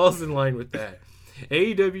falls in line with that.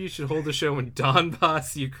 AEW should hold a show in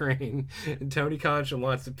Donbass, Ukraine, and Tony Khan should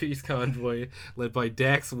launch a peace convoy led by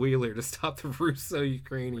Dax Wheeler to stop the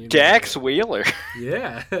Russo-Ukrainian. Dax Wheeler.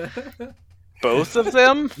 Yeah. Both of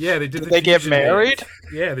them? Yeah, they did. Did they get married?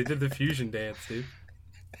 Dance. Yeah, they did the fusion dance, dude.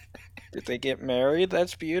 Did they get married?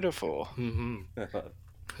 That's beautiful. Mm-hmm.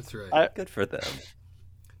 That's right. Good for them.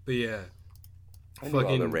 But yeah, I knew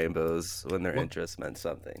all the rainbows when their interest meant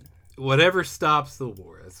something. Whatever stops the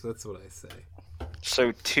war. That's what I say.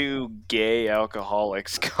 So 2 gay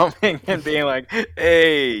alcoholics coming and being like,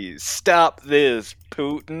 "Hey, stop this,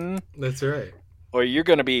 Putin!" That's right. Or you're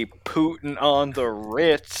gonna be Putin on the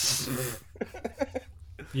Ritz.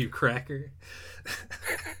 You cracker.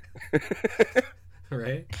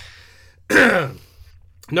 Right?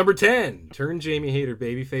 Number 10. Turn Jamie Hayter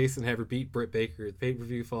babyface and have her beat Britt Baker at the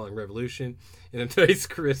pay-per-view following Revolution in a nice,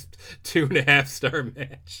 crisp 2.5-star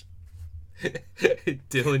match.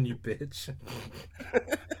 Dylan, you bitch.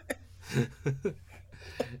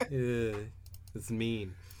 Yeah, it's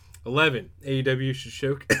mean. 11. AEW should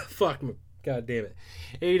show... Fuck me. God damn it.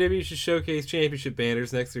 AEW should showcase championship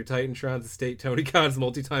banners next to their Titantron's estate, Tony Khan's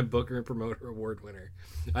multi-time booker and promoter award winner.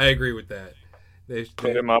 I agree with that. They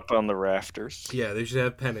Put him up on the rafters. Yeah, they should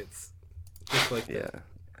have pennants. Just like Yeah, that.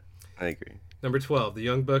 I agree. Number 12. The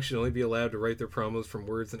Young Bucks should only be allowed to write their promos from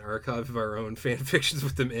words and archive of our own fan fictions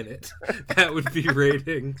with them in it. That would be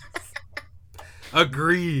ratings.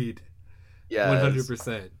 Agreed. Yeah,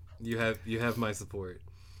 100%. You have my support.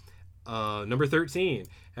 Number 13.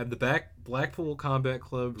 Have the Blackpool Combat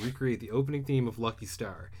Club recreate the opening theme of Lucky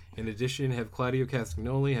Star. In addition, have Claudio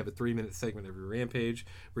Castagnoli have a 3-minute segment every Rampage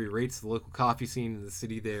where he rates the local coffee scene in the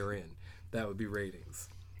city they are in. That would be ratings.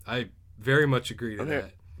 I very much agree to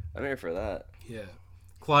that. I'm here for that. Yeah.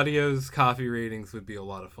 Claudio's coffee ratings would be a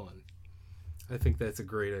lot of fun. I think that's a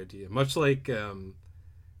great idea. Much like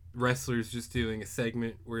wrestlers just doing a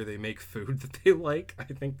segment where they make food that they like, I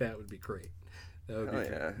think that would be great. That would be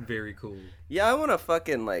very cool. Yeah, I want a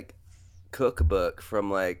fucking like cookbook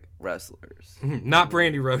from like wrestlers. Not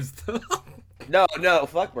Brandy Rose though. No,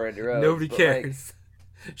 fuck Brandy Rose. Nobody cares.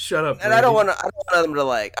 Like, shut up. And Brandy. I don't want them to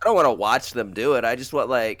like. I don't want to watch them do it. I just want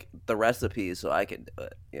like the recipes so I can do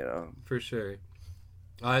it. You know. For sure.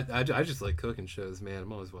 I just like cooking shows, man.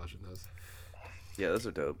 I'm always watching those. Yeah, those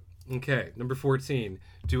are dope. Okay, number 14.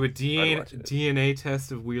 Do a DNA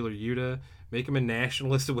test of Wheeler Yuta. Make him a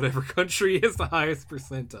nationalist of whatever country he has the highest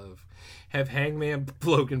percent of. Have Hangman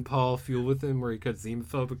Logan Paul fuel with him where he cuts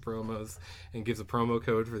xenophobic promos and gives a promo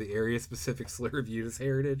code for the area-specific slur of Yuta's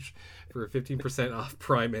heritage for 15% off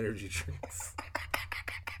Prime energy drinks.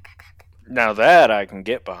 Now that I can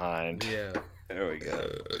get behind. Yeah. There we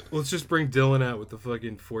go. Let's just bring Dylan out with the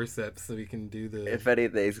fucking forceps so we can do the... If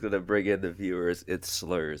anything's gonna bring in the viewers, it's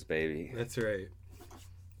slurs, baby. That's right.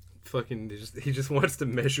 Fucking, he just wants to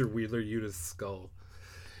measure Wheeler Yuta's skull.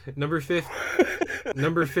 Number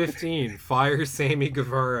 15, fire Sammy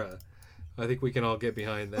Guevara. I think we can all get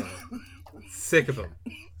behind that. Sick of him.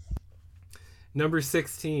 Number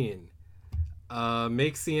 16,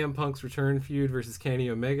 make CM Punk's return feud versus Kenny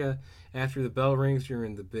Omega. After the bell rings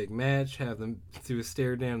during the big match, have them do a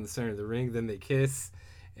stare down in the center of the ring, then they kiss,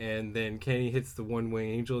 and then Kenny hits the one-wing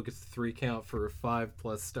angel, gets the 3 count for a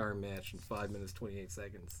 5+ star match in 5 minutes 28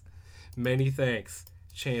 seconds. Many thanks,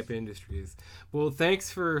 Champ Industries. Well,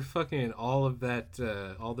 thanks for fucking all of that,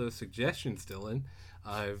 all those suggestions, Dylan.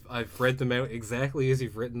 I've read them out exactly as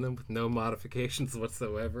you've written them with no modifications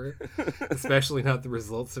whatsoever, especially not the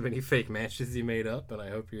results of any fake matches you made up, and I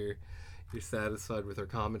hope you're satisfied with our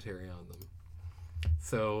commentary on them.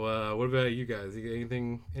 So, what about you guys?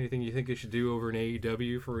 Anything you think you should do over in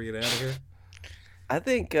AEW before we get out of here? I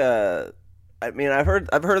think. I mean, I've heard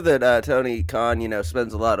that Tony Khan,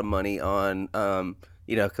 spends a lot of money on,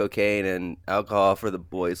 cocaine and alcohol for the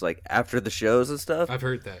boys, like after the shows and stuff. I've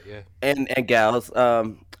heard that, yeah. And gals.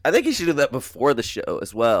 I think he should do that before the show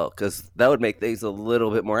as well, because that would make things a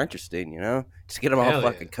little bit more interesting. Just get them all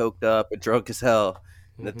fucking coked up and drunk as hell.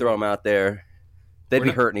 And then throw them out there They'd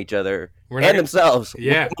be hurting each other not and themselves.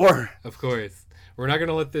 Yeah, more. Of course. We're not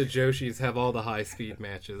gonna let the Joshis have all the high speed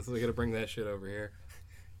matches. We gotta bring that shit over here.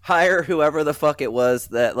 Hire whoever the fuck it was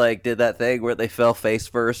that like did that thing where they fell face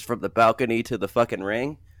first from the balcony to the fucking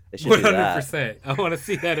ring. They should do that. 100%. I want to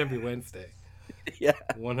see that every Wednesday. Yeah.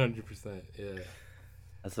 100%. Yeah.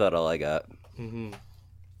 That's about all I got. Mm-hmm.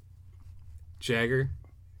 Jagger.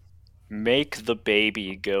 Make the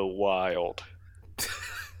baby go wild.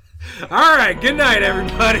 All right. Good night,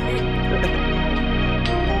 everybody.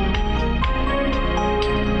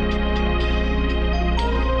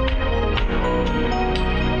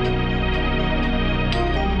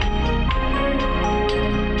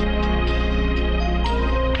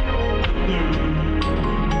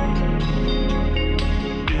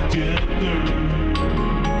 Together.